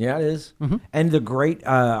problem. Yeah, it is. And the great,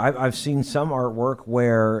 I've seen some artwork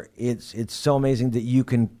where it's so amazing that you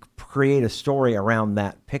can create a story around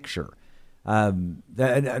that picture.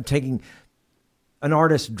 Taking an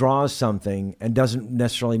artist draws something and doesn't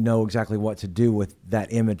necessarily know exactly what to do with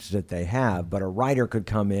that image that they have, but a writer could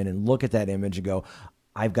come in and look at that image and go,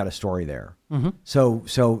 I've got a story there. So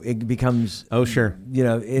it becomes,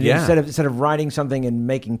 instead of writing something and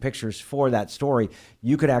making pictures for that story,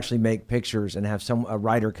 you could actually make pictures and have a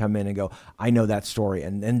writer come in and go, I know that story,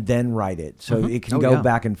 and then write it. So it can go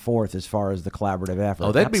back and forth as far as the collaborative effort.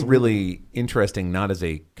 Oh, that'd be really interesting, not as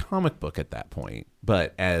a comic book at that point,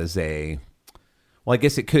 but as well, I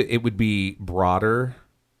guess it would be broader,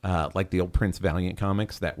 like the old Prince Valiant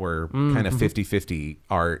comics that were kind of 50-50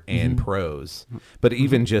 art and prose. But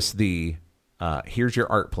even just here's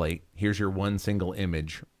your art plate, here's your one single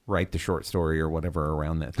image, write the short story or whatever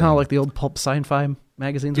around that thing. Kind of like the old pulp sci-fi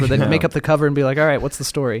magazines where they'd make up the cover and be like, all right, what's the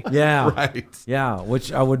story? Yeah. Right. Yeah, which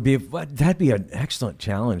that'd be an excellent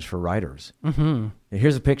challenge for writers.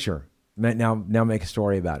 Here's a picture. Now make a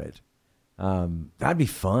story about it. That'd be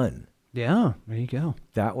fun. Yeah, there you go.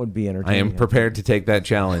 That would be entertaining. I am prepared to take that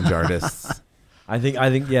challenge, artists. I think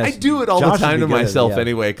yes. I do it all Josh the time would to be good at it, myself yeah.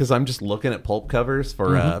 anyway, because I'm just looking at pulp covers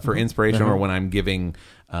for inspiration or when I'm giving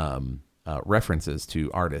references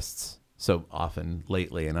to artists so often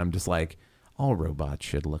lately, and I'm just like, all robots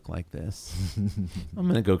should look like this. I'm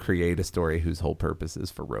going to go create a story whose whole purpose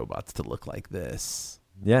is for robots to look like this.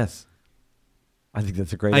 Yes. I think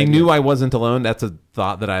that's a great I idea. knew I wasn't alone. That's a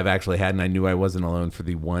thought that I've actually had, and I knew I wasn't alone for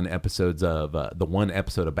the one episode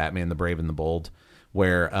of Batman the Brave and the Bold,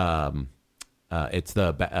 where it's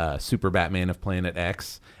the Super Batman of Planet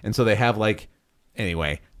X, and so they have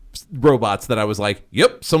robots that I was like,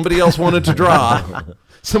 yep, somebody else wanted to draw.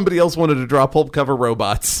 Somebody else wanted to draw pulp cover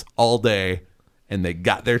robots all day, and they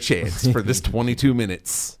got their chance for this 22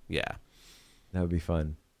 minutes. Yeah. That would be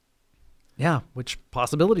fun. Yeah, which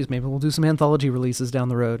possibilities? Maybe we'll do some anthology releases down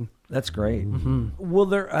the road. That's great. Well,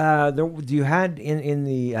 you had in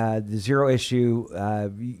the zero issue,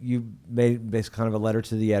 you made basically kind of a letter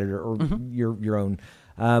to the editor or your own.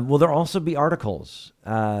 Will there also be articles?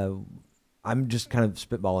 I'm just kind of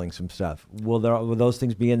spitballing some stuff. Will those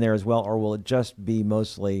things be in there as well, or will it just be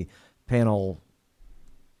mostly panel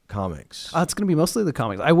comics? It's going to be mostly the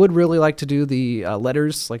comics. I would really like to do the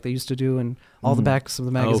letters like they used to do in all the backs of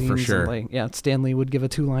the magazines. Oh, for sure. And Stan Lee would give a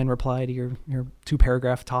 2-line reply to your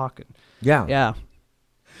 2-paragraph talk. Yeah. Yeah.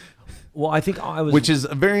 Well, I think Which is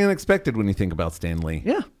very unexpected when you think about Stan Lee.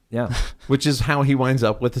 Yeah. Yeah. Which is how he winds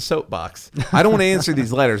up with the soapbox. I don't want to answer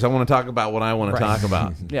these letters. I want to talk about what I want to talk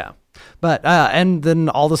about. Yeah. But and then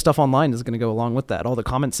all the stuff online is going to go along with that. All the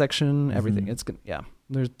comment section, everything. It's going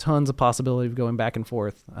there's tons of possibility of going back and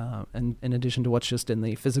forth, and in addition to what's just in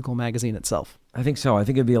the physical magazine itself. I think so. I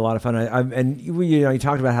think it'd be a lot of fun. And you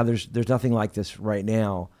talked about how there's nothing like this right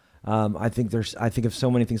now. I think of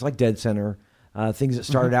so many things like Dead Center, things that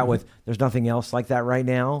started out with there's nothing else like that right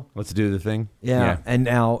now. Let's do the thing. Yeah. And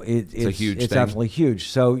now it's a huge it's thing. absolutely huge.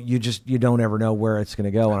 So you don't ever know where it's going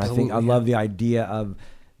to go. And I love the idea of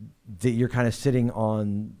that you're kind of sitting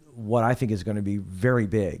on what I think is going to be very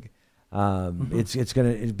big. It's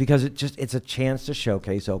going to, because it's a chance to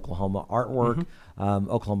showcase Oklahoma artwork,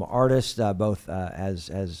 Oklahoma artists, both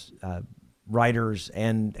as writers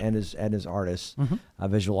and as artists,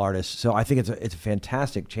 visual artists. So I think it's a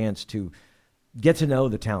fantastic chance to get to know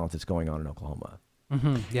the talent that's going on in Oklahoma.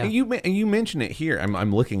 Yeah. And you mention it here.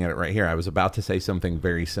 I'm looking at it right here. I was about to say something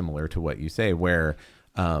very similar to what you say, where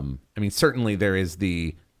certainly there is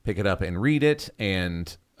the pick it up and read it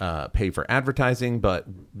and pay for advertising, but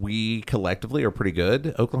we collectively are pretty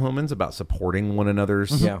good, Oklahomans, about supporting one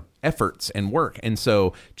another's efforts and work. And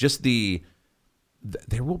so just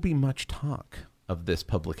there will be much talk of this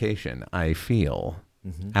publication, I feel,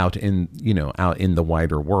 out in the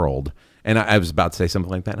wider world. And I was about to say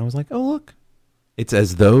something like that, and I was like, oh, look, it's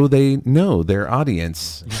as though they know their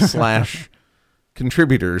audience /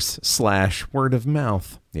 contributors / word of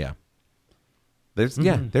mouth. Yeah.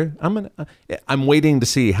 I'm waiting to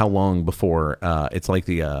see how long before it's like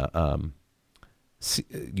the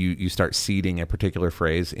you start seeding a particular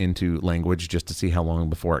phrase into language just to see how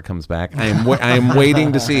long before it comes back. I am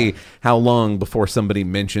waiting to see how long before somebody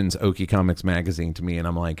mentions Okie Comics Magazine to me, and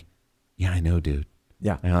I'm like, yeah, I know, dude.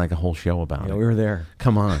 Yeah, I like a whole show about it. We were there.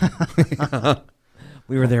 Come on.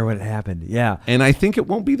 We were there when it happened. Yeah. And I think it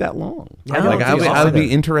won't be that long. I would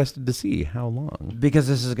be interested to see how long. Because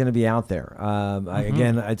this is going to be out there.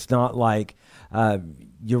 Again, it's not like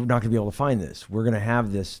you're not going to be able to find this. We're going to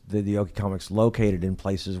have the Okie Comics located in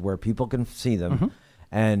places where people can see them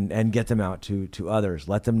and get them out to others.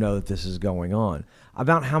 Let them know that this is going on.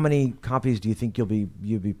 About how many copies do you think you'll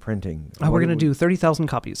be printing? We're going to do 30,000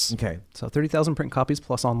 copies. Okay. So 30,000 print copies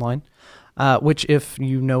plus online, which if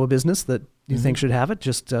you know a business that you think should have it,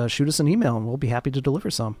 just shoot us an email and we'll be happy to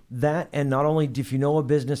deliver some. That, and not only if you know a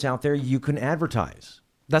business out there, you can advertise.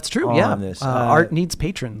 That's true. On this. Art needs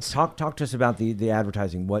patrons. Talk to us about the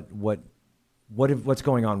advertising. What's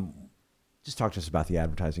going on? Just talk to us about the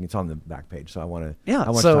advertising. It's on the back page, so I want to. Yeah. I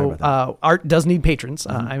want to talk about that. Art does need patrons.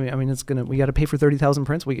 We got to pay for 30,000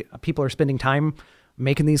 prints. People are spending time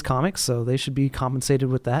making these comics, so they should be compensated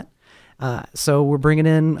with that. So we're bringing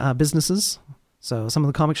in businesses. So some of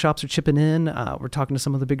the comic shops are chipping in. We're talking to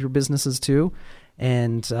some of the bigger businesses too.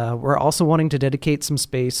 And we're also wanting to dedicate some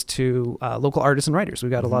space to local artists and writers.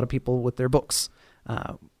 We've got a lot of people with their books,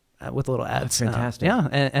 with little ads. That's fantastic.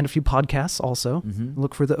 And a few podcasts also.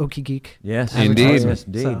 Look for the Okie Geek. Yes, indeed. Yes,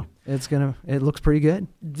 indeed. So it looks pretty good.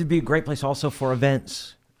 It'd be a great place also for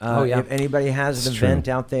events. Yeah. If anybody has an event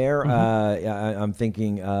out there, I'm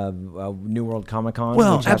thinking of New World Comic Con.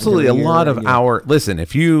 Well, absolutely. A lot of listen,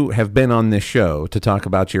 if you have been on this show to talk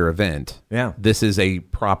about your event, this is a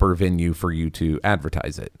proper venue for you to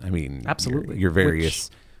advertise it. I mean, absolutely. Your various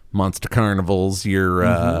monster carnivals,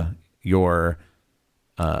 your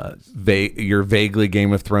vaguely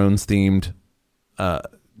Game of Thrones themed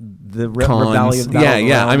the Rebellion.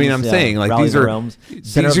 I mean, I'm saying like these are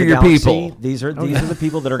your people. These are the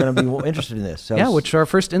people that are going to be interested in this. So which our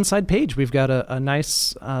first inside page, we've got a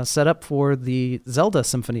nice setup for the Zelda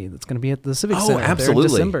Symphony that's going to be at the Civic Center. Absolutely, there in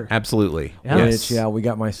December. Absolutely. Yes. We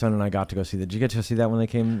got my son and I got to go see that. Did you get to see that when they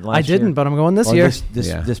came last year? I didn't, but I'm going this year.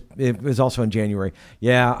 This it was also in January.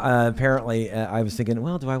 Yeah, apparently I was thinking,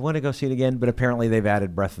 well, do I want to go see it again? But apparently they've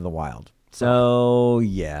added Breath of the Wild. So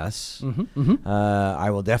yes, I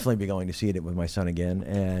will definitely be going to see it with my son again,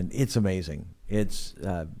 and it's amazing. It's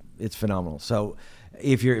phenomenal. So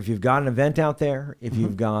if you've got an event out there, if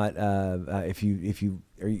you've got if you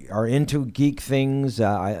are into geek things,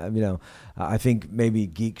 I think maybe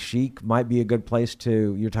Geek Chic might be a good place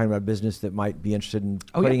to. You're talking about a business that might be interested in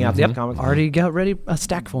putting out some comics. Already got ready a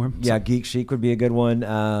stack for him. Yeah, Geek Chic would be a good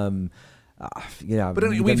one. But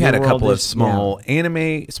we've had a couple of smaller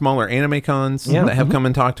anime cons that have come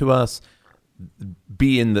and talked to us.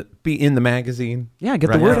 Be in the magazine. Yeah,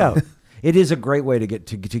 get the word out. It is a great way to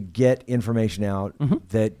get information out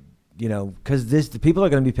that because the people that are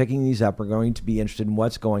going to be picking these up are going to be interested in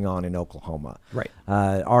what's going on in Oklahoma. Right.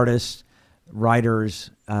 Artists, writers,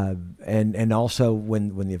 and also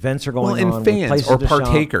when the events are going on, and fans or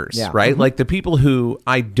partakers, right? Like the people who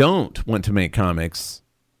I don't want to make comics,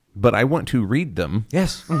 but I want to read them.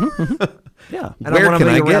 Yes. Yeah. And where can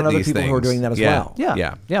I get other these people things? who are doing that as well?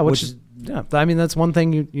 Yeah. Which is, I mean, that's one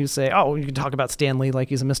thing you say, oh, you can talk about Stan Lee like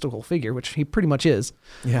he's a mystical figure, which he pretty much is.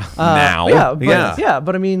 Yeah.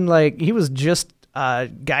 But I mean, like he was just a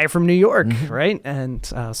guy from New York, right? And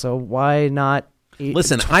so why not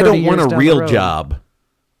Listen, 30 I don't want years a down the real road. job.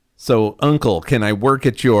 So, Uncle, can I work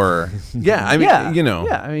at your... Yeah, I mean, Yeah, you know.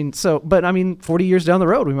 Yeah, I mean, 40 years down the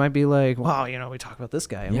road, we might be like, wow, we talk about this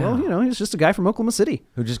guy. Yeah. Well, he's just a guy from Oklahoma City.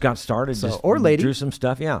 Who just got started, or lady. drew some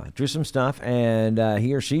stuff, and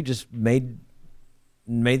he or she just made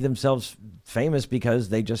themselves famous because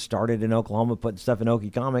they just started in Oklahoma, putting stuff in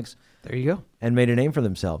Okie Comics. There you go. And made a name for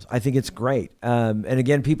themselves. I think it's great. And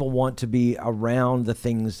again, people want to be around the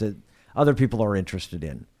things that other people are interested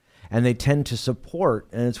in. And they tend to support,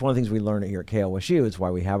 and it's one of the things we learn here at KOSU, it's why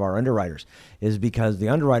we have our underwriters, is because the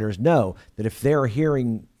underwriters know that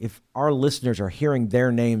if our listeners are hearing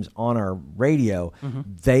their names on our radio,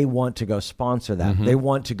 they want to go sponsor that. They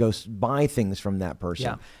want to go buy things from that person.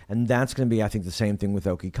 Yeah. And that's going to be, I think, the same thing with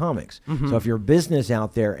Okie Comics. So if you're a business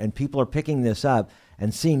out there and people are picking this up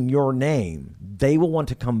and seeing your name, they will want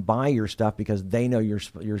to come buy your stuff because they know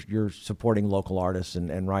you're supporting local artists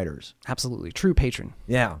and writers. Absolutely. True patron.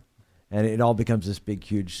 Yeah. And it all becomes this big,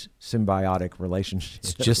 huge symbiotic relationship.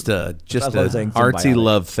 It's just a That's why I'm saying artsy symbiotic.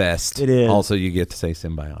 love fest. It is. Also, you get to say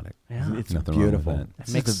symbiotic. Yeah. It's Nothing beautiful. wrong with that.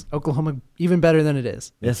 It makes Oklahoma even better than it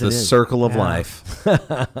is. Yes, It's the it is. circle of Yeah. life.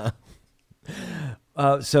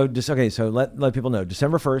 So let people know.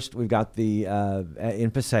 December 1st, we've got the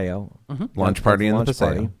in Paseo Launch party in the launch Paseo.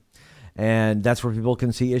 party. And that's where people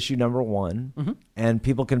can see issue number 1, and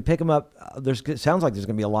people can pick them up. It sounds like there's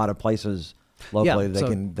going to be a lot of places locally yeah, they so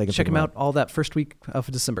can check pick them out all that first week of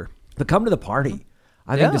December. But come to the party.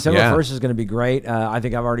 I Yeah. think December Yeah. 1st is going to be great. I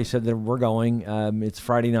think I've already said that we're going. It's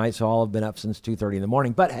Friday night, so I'll have been up since 2:30 in the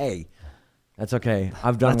morning. But hey, that's okay.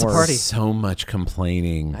 I've done That's a worse. party. So much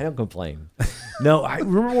complaining. I don't complain. No, I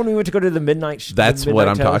remember when we went to go to the midnight. That's the what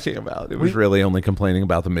Midnight I'm Toast? talking about. It was really only complaining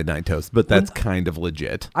about the midnight toast, but that's kind of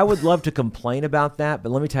legit. I would love to complain about that,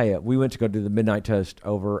 but let me tell you, we went to go do the midnight toast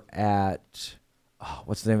over at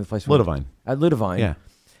what's the name of the place? Ludovine. At Ludovine. Yeah.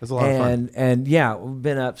 It was a lot of fun. And yeah, we've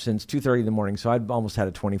been up since 2:30 in the morning, so I'd almost had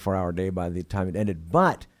a 24-hour day by the time it ended.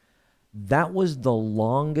 But that was the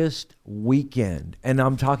longest weekend, and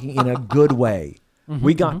I'm talking in a good way.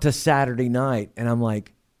 We got to Saturday night, and I'm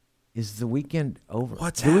like, is the weekend over?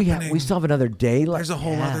 What's Do happening? We still have another day left. There's a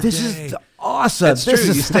whole other This day. is awesome. That's this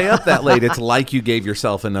true. is You stay up that late. It's like you gave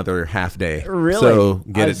yourself another half day. Really? So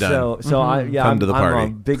get it done. So Come to the party. I'm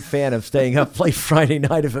a big fan of staying up late Friday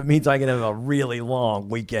night if it means I can have a really long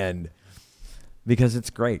weekend because it's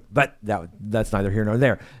great. But that's neither here nor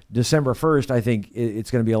there. December 1st, I think it's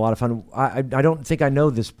going to be a lot of fun. I don't think I know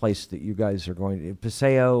this place that you guys are going to.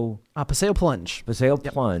 Paseo Plunge.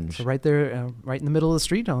 Plunge. So right there, right in the middle of the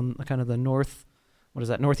street on kind of the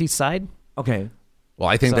northeast side. Okay. Well,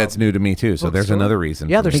 I think So- that's new to me too. So there's Bookstore. another reason.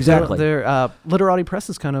 Yeah, for there's me. Exactly. Literati Press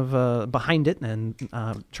is kind of behind it, and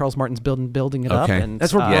Charles Martin's building it up. Okay. And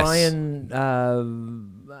That's where Yes. Brian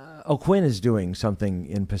O'Quinn is doing something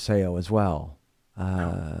in Paseo as well.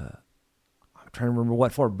 I'm trying to remember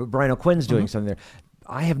what for, but Brian O'Quinn's doing something there.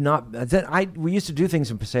 I have not. We used to do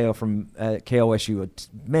things in Paseo from KOSU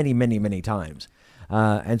many, many, many times,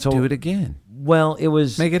 and so Do it again. Well, it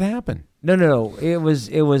was Make it happen. No. It was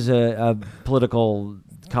a political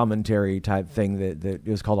commentary type thing that it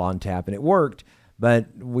was called On Tap, and it worked, but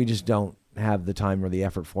we just don't have the time or the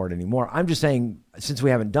effort for it anymore. I'm just saying, since we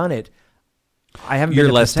haven't done it, I haven't. You're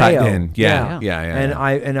been to less Paseo. tied in. Yeah.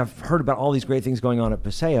 And I've heard about all these great things going on at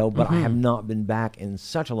Paseo, but I have not been back in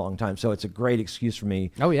such a long time. So it's a great excuse for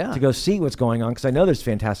me Oh, yeah. to go see what's going on, because I know there's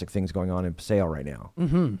fantastic things going on in Paseo right now.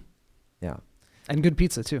 Mm-hmm. Yeah. and good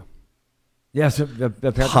pizza too. Yes.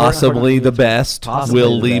 Possibly the best. Possibly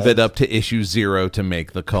We'll the leave best. it up to issue 0 to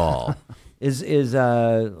make the call. Is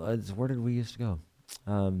where did we used to go?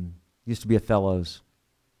 Used to be Othello's.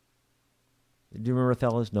 Do you remember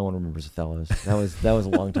Othello's? No one remembers Othello's. That was a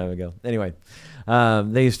long time ago. Anyway,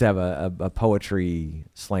 they used to have a poetry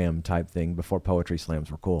slam type thing before poetry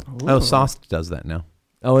slams were cool. Oh, Sauce does that now.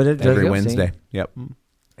 Oh, it does Every it? Wednesday. Yep.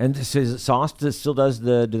 And is it Sauce that still does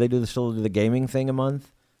do they still do the gaming thing a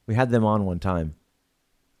month? We had them on one time.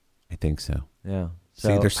 I think so. Yeah. See,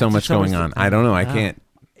 there's so I much just always going on. think- I don't know. I Yeah. can't.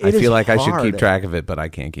 It I is feel like I should hard. keep track of it, but I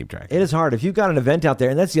can't keep track of it. It is hard. If you've got an event out there,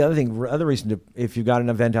 and that's the other thing, other reason to, if you've got an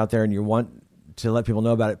event out there and you want to let people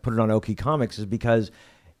know about it, put it on Okie Comics, is because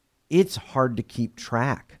it's hard to keep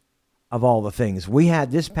track of all the things. We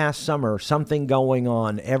had this past summer something going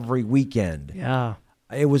on every weekend. Yeah.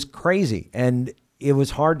 It was crazy, and it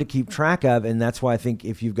was hard to keep track of, and that's why I think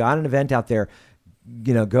if you've got an event out there,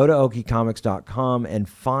 go to okiecomics.com and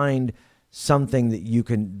find something that you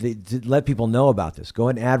can to let people know about this. Go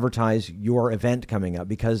ahead and advertise your event coming up,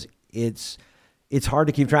 because it's hard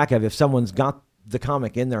to keep track of. If someone's got the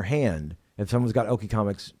comic in their hand, if someone's got Okie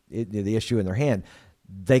Comics, the issue in their hand,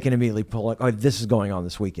 they can immediately pull like, oh, this is going on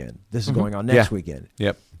this weekend. This is going on next weekend.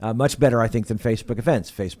 Yep. Much better, I think, than Facebook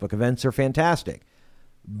events. Facebook events are fantastic,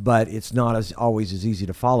 but it's not always as easy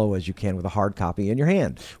to follow as you can with a hard copy in your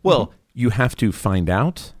hand. Well, you have to find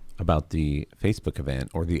out about the Facebook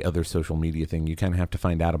event or the other social media thing. You kind of have to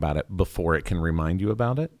find out about it before it can remind you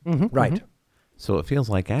about it. Right. So it feels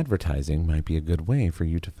like advertising might be a good way for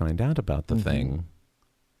you to find out about the thing.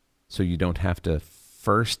 So you don't have to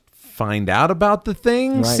first find out about the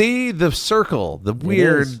thing. Right. See the circle, the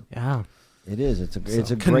weird Yeah. It is. It's a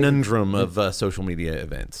great conundrum of social media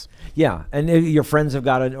events. Yeah, and your friends have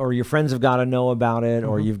got to, or your friends have got to know about it,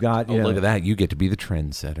 or you've got. Oh, look at that! You get to be the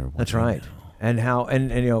trendsetter. That's right. And how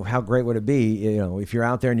how great would it be, if you're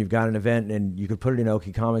out there and you've got an event and you could put it in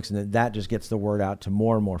Okie Comics, and that just gets the word out to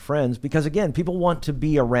more and more friends, because again, people want to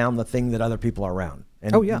be around the thing that other people are around,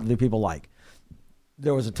 and the people like.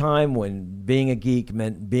 There was a time when being a geek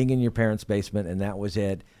meant being in your parents' basement, and that was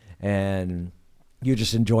it, and you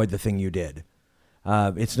just enjoyed the thing you did.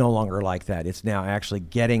 It's no longer like that. It's now actually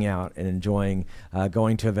getting out and enjoying,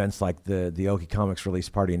 going to events like the Okie Comics release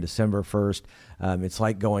party in December 1st. It's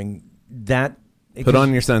like going that. Put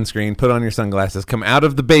on your sunscreen, put on your sunglasses, come out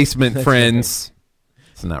of the basement, friends.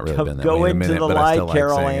 It's not really been that go way in a into minute, the but I light, still like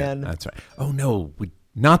Carol saying Ann. it. That's right. Oh, no,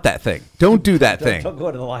 not that thing. Don't do that thing. Don't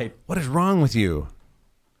go to the light. What is wrong with you?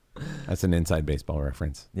 That's an inside baseball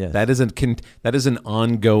reference. Yes. That is an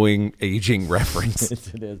ongoing aging reference. Yes,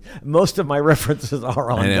 it is. Most of my references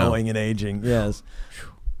are I know. ongoing and aging. Yes.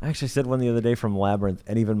 I actually said one the other day from Labyrinth,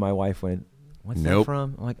 and even my wife went, "What's that Nope.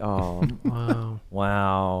 from?" I'm like, "Oh,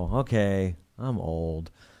 wow. Okay, I'm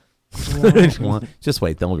old." Well, just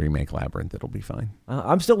wait. They'll remake Labyrinth. It'll be fine.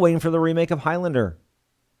 I'm still waiting for the remake of Highlander.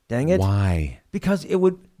 Dang it! Why? Because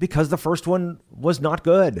the first one was not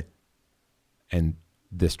good. And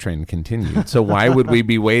this trend continued. So why would we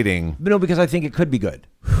be waiting? But no, because I think it could be good.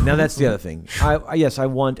 Now that's the other thing. Yes, I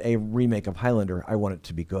want a remake of Highlander. I want it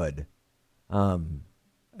to be good.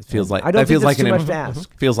 It feels like I don't that feels think like that's an too much to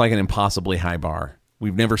ask. feels like an impossibly high bar.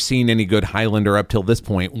 We've never seen any good Highlander up till this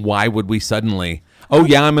point. Why would we suddenly? Oh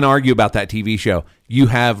yeah, I'm going to argue about that TV show. You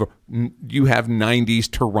have 90s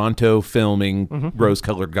Toronto filming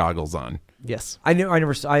rose-colored goggles on. Yes. I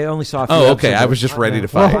only saw a few Oh, okay. episodes I of was it. just ready to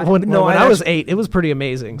Well, fight. when I I was 8, it was pretty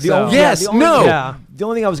amazing. So. Yes, the only no. thing- Yeah. The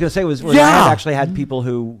only thing I was going to say was I Yeah. have actually had people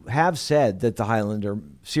who have said that the Highlander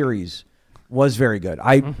series was very good.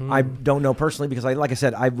 I don't know personally because like I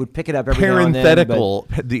said, I would pick it up every now and then. Parenthetical.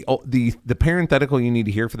 The parenthetical you need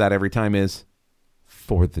to hear for that every time is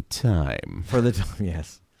for the time. For the time,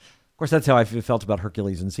 yes. Of course, that's how I felt about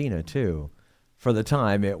Hercules and Xena too. For the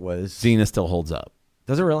time, it was. Xena still holds up.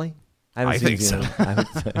 Does it really? I think so. I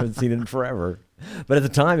haven't seen it in forever. But at the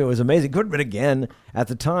time, it was amazing. But again, at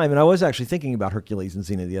the time, and I was actually thinking about Hercules and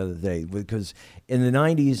Xena the other day, because in the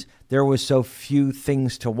 90s, there was so few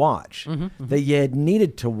things to watch that you had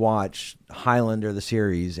needed to watch Highlander, the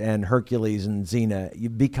series, and Hercules and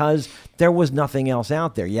Xena, because there was nothing else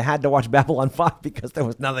out there. You had to watch Babylon 5 because there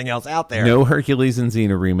was nothing else out there. No Hercules and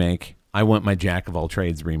Xena remake. I want my Jack of all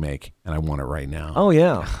trades remake, and I want it right now. Oh,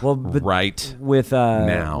 yeah. Well, but right with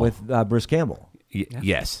now. with Bruce Campbell.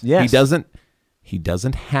 Yes. Yes. He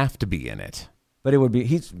doesn't have to be in it. But it would be,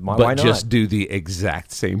 But why not? just do the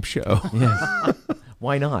exact same show. Yes.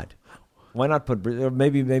 Why not? Why not put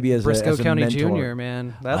maybe as Briscoe as a County mentor. Jr.,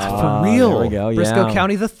 man. That's for real. There we go. Briscoe yeah.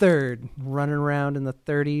 County the Third, running around in the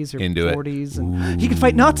 30s or Into it. 40s. And he could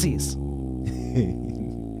fight Nazis.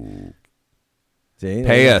 See,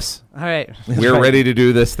 Pay us. All right. We're right. ready to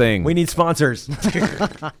do this thing. We need sponsors.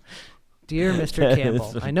 Dear Mr.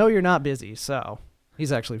 Campbell, I know you're not busy, so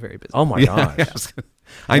he's actually very busy. Oh my Yeah, gosh.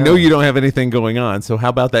 I know you don't have anything going on, so how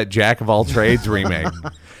about that Jack of all trades remake?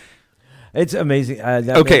 It's amazing.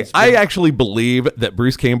 Okay, I actually believe that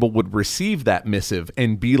Bruce Campbell would receive that missive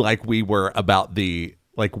and be like we were about the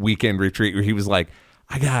weekend retreat, where he was like,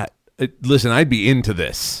 listen, I'd be into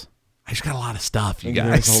this. I just got a lot of stuff, you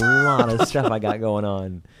guys. There's a lot of stuff I got going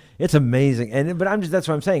on. It's amazing. But that's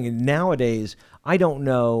what I'm saying. Nowadays, I don't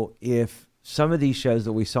know if some of these shows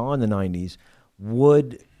that we saw in the 90s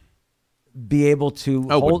would be able to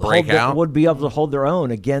would be able to hold their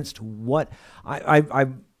own against what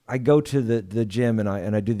I go to the gym and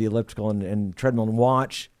I do the elliptical and treadmill and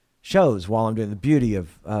watch shows while I'm doing. The beauty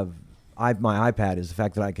of my iPad is the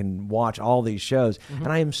fact that I can watch all these shows, and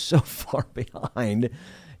I am so far behind,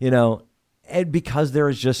 and because there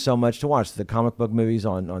is just so much to watch. The comic book movies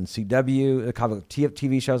on CW, the comic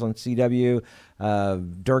TV shows on CW,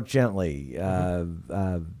 Dirk Gently,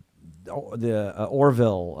 the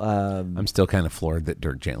Orville. I'm still kind of floored that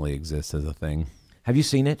Dirk Gently exists as a thing. Have you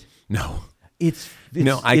seen it? No.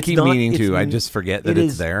 I keep meaning to. I just forget that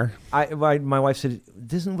it's there. My wife said,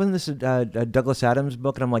 wasn't this a Douglas Adams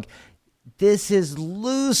book? And I'm like, this is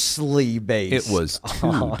loosely based. It was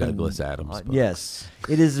two Douglas Adams books. Yes.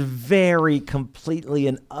 It is very completely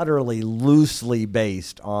and utterly loosely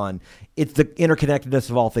based on it's the interconnectedness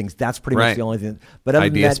of all things. That's pretty much the only thing. But other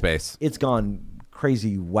Idea than that, space. It's gone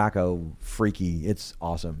crazy, wacko, freaky. It's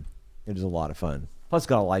awesome. It is a lot of fun. Plus, it's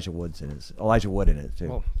got Elijah Wood in it too.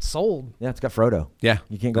 Well, sold. Yeah, it's got Frodo. Yeah,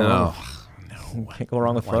 you can't go wrong. No, you can't go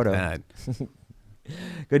wrong with like Frodo. That.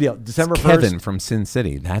 Good deal. December 1st. Kevin from Sin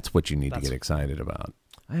City. That's what you need to get excited about.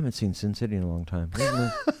 I haven't seen Sin City in a long time.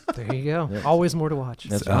 There you go. Always more to watch.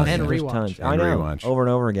 That's and there's rewatch. tons. And I know. rewatch. Over and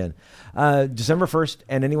over again. December 1st,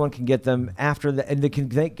 and anyone can get them after the. And they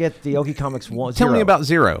get the Okie Comics one. Tell me about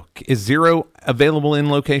Zero. Is Zero available in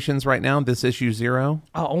locations right now? This issue Zero?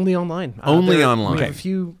 Only online. Only online. We have a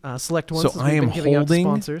few select ones. So that we've been giving out to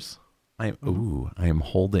sponsors. I am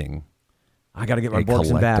holding. I got to get my a books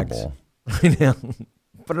and bags. collectible. I know.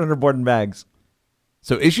 Put it under board and bags.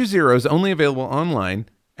 So issue Zero is only available online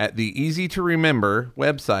at the easy to remember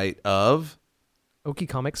website of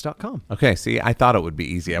okiecomics.com. Okay, see, I thought it would be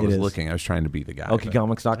easy. I was is. looking. I was trying to be the guy.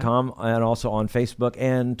 Okiecomics.com and also on Facebook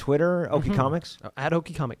and Twitter, Okie Comics. At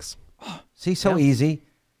Okie Comics. See, so easy.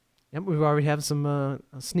 Yep, we already have some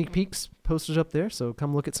sneak peeks posted up there, so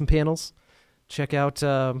come look at some panels. Check out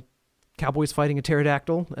Cowboys fighting a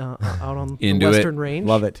pterodactyl out on the Western Range.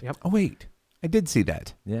 Love it. Yep. Oh, wait. I did see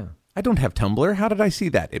that. Yeah. I don't have Tumblr. How did I see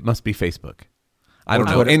that? It must be Facebook. I don't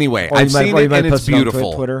know. Twitter. Anyway, Or you I've might- seen or you it might and it's post it on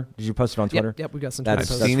beautiful. Twitter? Did you post it on Twitter? Yep, we got some That's-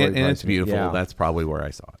 Twitter I've posts. seen where it you and it's posted it. beautiful. Yeah. That's probably where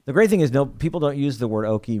I saw it. The great thing is, people don't use the word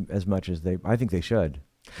Okie as much as I think they should.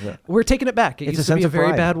 Yeah. We're taking it back. It It's used a to be sense a of very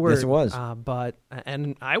pride. bad word. Yes, it was.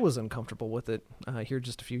 And I was uncomfortable with it here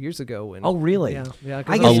just a few years ago. And Oh, really? Yeah.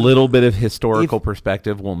 I A guess- little bit of historical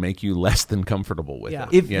perspective will make you less than comfortable with Yeah.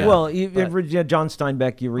 it. If read John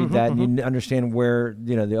Steinbeck, you read that and you understand where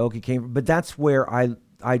the Okie came from. But that's where I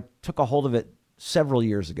took a hold of it several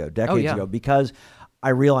years ago, decades ago, because I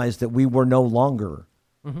realized that we were no longer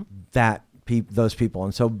those people,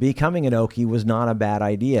 and so becoming an Okie was not a bad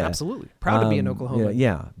idea. Absolutely. Proud to be in Oklahoma.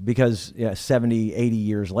 Yeah, because 70, 80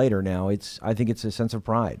 years later now, I think it's a sense of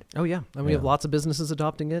pride. Oh yeah, and we have lots of businesses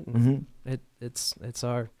adopting it. And it's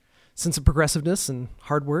our sense of progressiveness and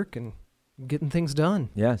hard work and getting things done.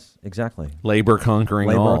 Yes, exactly. Labor conquering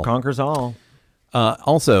Labor all. conquers all.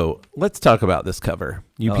 Also, let's talk about this cover.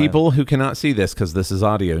 You people who cannot see this because this is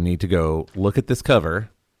audio need to go look at this cover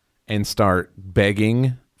and start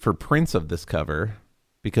begging for prints of this cover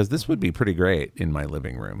because this would be pretty great in my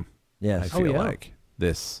living room. Yes. I feel like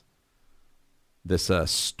this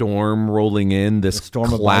storm rolling in, this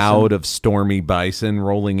storm of cloud bison. of stormy bison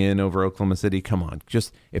rolling in over Oklahoma City. Come on,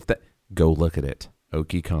 go look at it.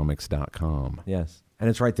 okiecomics.com. Yes, and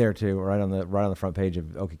it's right there too, right on the front page of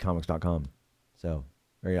okiecomics.com. So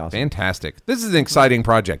very awesome. Fantastic. This is an exciting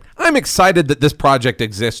project. I'm excited that this project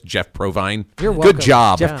exists, Jeff Provine. You're welcome. Good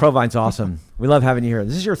job. Jeff Provine's awesome. We love having you here.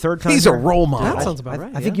 This is your third time. He's here? a role model. That sounds about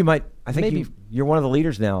right. I think you might. I think Maybe. you're one of the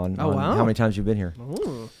leaders now on wow. how many times you've been here.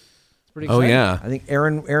 Ooh, it's pretty Oh, exciting. yeah. I think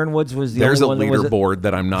Aaron Woods was the There's a only one that was leaderboard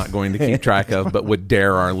that I'm not going to keep track of, but would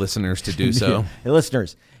dare our listeners to do so. Hey,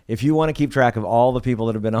 listeners, if you want to keep track of all the people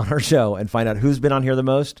that have been on our show and find out who's been on here the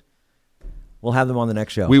most, we'll have them on the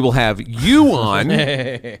next show. We will have you on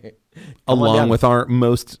along down. with our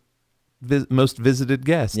most visited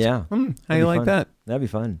guest. Yeah. How That'd you be like fun. that? That'd be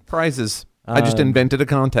fun. Prizes. I just invented a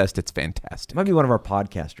contest. It's fantastic. Might be one of our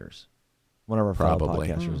podcasters. One of our fellow Probably.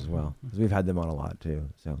 podcasters as well. Because we've had them on a lot too.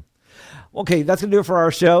 So, okay, that's going to do it for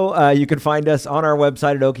our show. You can find us on our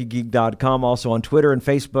website at okiegeek.com, also on Twitter and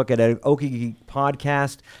Facebook at Okiegeek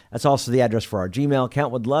Podcast. That's also the address for our Gmail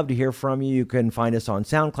account. Would love to hear from you. You can find us on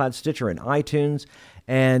SoundCloud, Stitcher, and iTunes.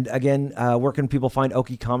 And again, where can people find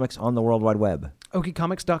Okie Comics on the World Wide Web?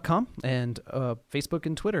 okiecomics.com and Facebook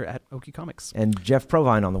and Twitter at Okie Comics. And Jeff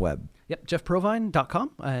Provine on the web. Yep,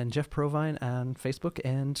 jeffprovine.com and Jeff Provine on Facebook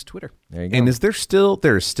and Twitter. There you go. And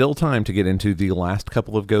there's still time to get into the last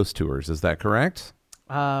couple of ghost tours. Is that correct?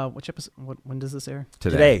 Which episode? When does this air?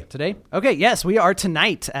 Today. Today? Okay, yes, we are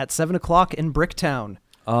tonight at 7:00 in Bricktown.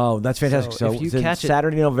 Oh, that's fantastic. So So, if you it's catch it-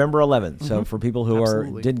 Saturday, November 11th. So for people who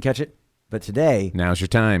Absolutely. didn't catch it, but today, Now's your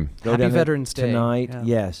time. go Happy down there Veterans Day. tonight. Yeah.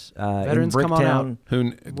 Yes, Veterans, in come on out.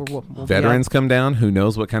 Bricktown. We'll be Veterans come down. Who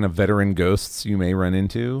knows what kind of veteran ghosts you may run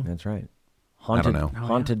into? That's right. I don't know.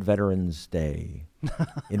 Haunted Veterans Day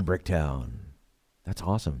in Bricktown. That's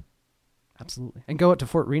awesome. Absolutely. And go out to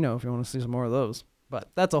Fort Reno if you want to see some more of those. But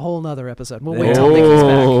that's a whole nother episode. We'll wait till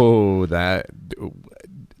Nikki's back. Oh,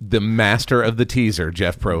 the master of the teaser,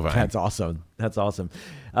 Jeff Provine. That's awesome. That's awesome.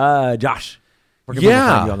 Josh. Where can people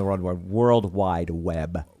Yeah. find you on the World Wide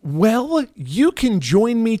Web? Well, you can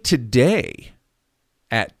join me today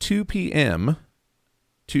at 2 p.m.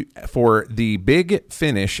 For the big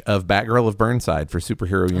finish of Batgirl of Burnside for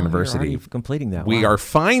Superhero University. You're already completing that. We Wow. are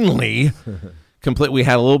finally complete. We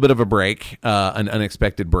had a little bit of a break, an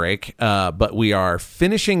unexpected break, but we are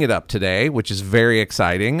finishing it up today, which is very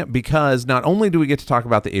exciting because not only do we get to talk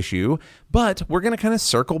about the issue, but we're going to kind of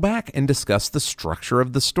circle back and discuss the structure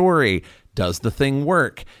of the story. Does the thing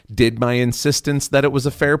work? Did my insistence that it was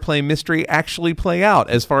a fair play mystery actually play out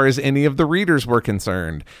as far as any of the readers were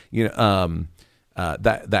concerned?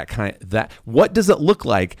 What does it look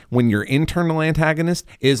like when your internal antagonist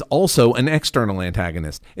is also an external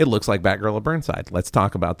antagonist? It looks like Batgirl of Burnside. Let's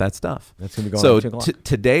talk about that stuff. That's going to be going so at 2 o'clock.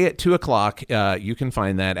 Today at 2 o'clock, you can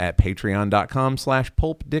find that at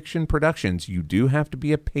patreon.com/Pulp Diction Productions. You do have to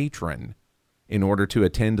be a patron in order to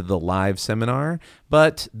attend the live seminar,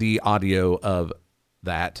 but the audio of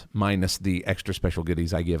that, minus the extra special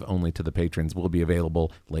goodies I give only to the patrons, will be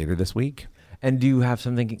available later this week. And do you have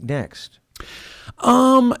something next?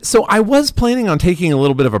 So I was planning on taking a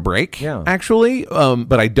little bit of a break, actually,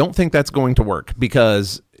 but I don't think that's going to work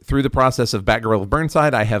because through the process of Batgirl of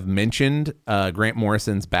Burnside, I have mentioned Grant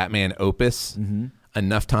Morrison's Batman opus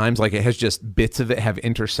enough times. Like, it has just bits of it have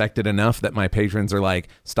intersected enough that my patrons are like,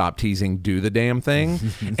 stop teasing, do the damn thing.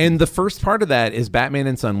 And the first part of that is Batman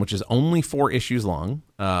and Son, which is only 4 issues long,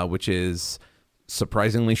 which is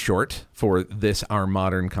surprisingly short for this, our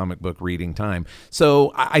modern comic book reading time.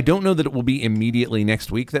 So I don't know that it will be immediately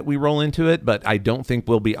next week that we roll into it, but I don't think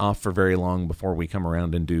we'll be off for very long before we come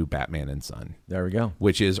around and do Batman and Son. There we go.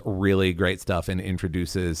 Which is really great stuff and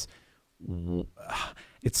introduces...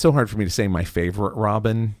 It's so hard for me to say my favorite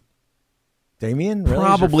Robin. Damian? Really?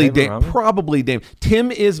 Probably Damian.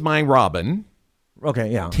 Tim is my Robin.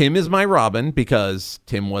 Okay, yeah. Tim is my Robin because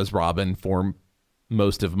Tim was Robin for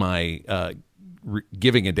most of my...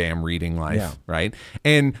 giving a damn reading life, right?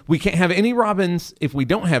 And we can't have any Robins if we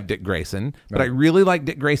don't have Dick Grayson, but I really like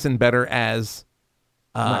Dick Grayson better as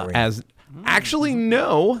actually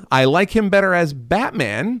no, I like him better as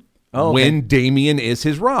Batman when Damian is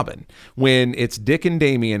his Robin. When it's Dick and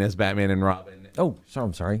Damian as Batman and Robin. Oh, sorry,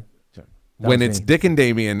 I'm sorry. When it's Dick and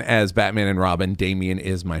Damian as Batman and Robin, Damian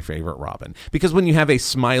is my favorite Robin. Because when you have a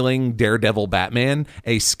smiling daredevil Batman,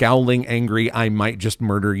 a scowling, angry, I might just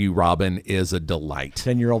murder you Robin is a delight.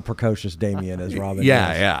 10-year-old precocious Damian as Robin.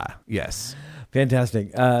 Yes.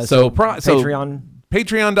 Fantastic. Patreon.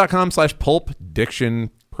 Patreon.com/Pulp Diction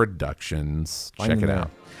Productions. Check it out.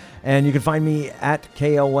 And you can find me at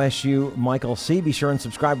KOSU Michael C. Be sure and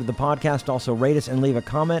subscribe to the podcast. Also rate us and leave a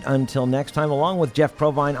comment. Until next time, along with Jeff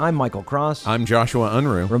Provine, I'm Michael Cross. I'm Joshua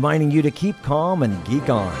Unruh. Reminding you to keep calm and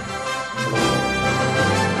geek on.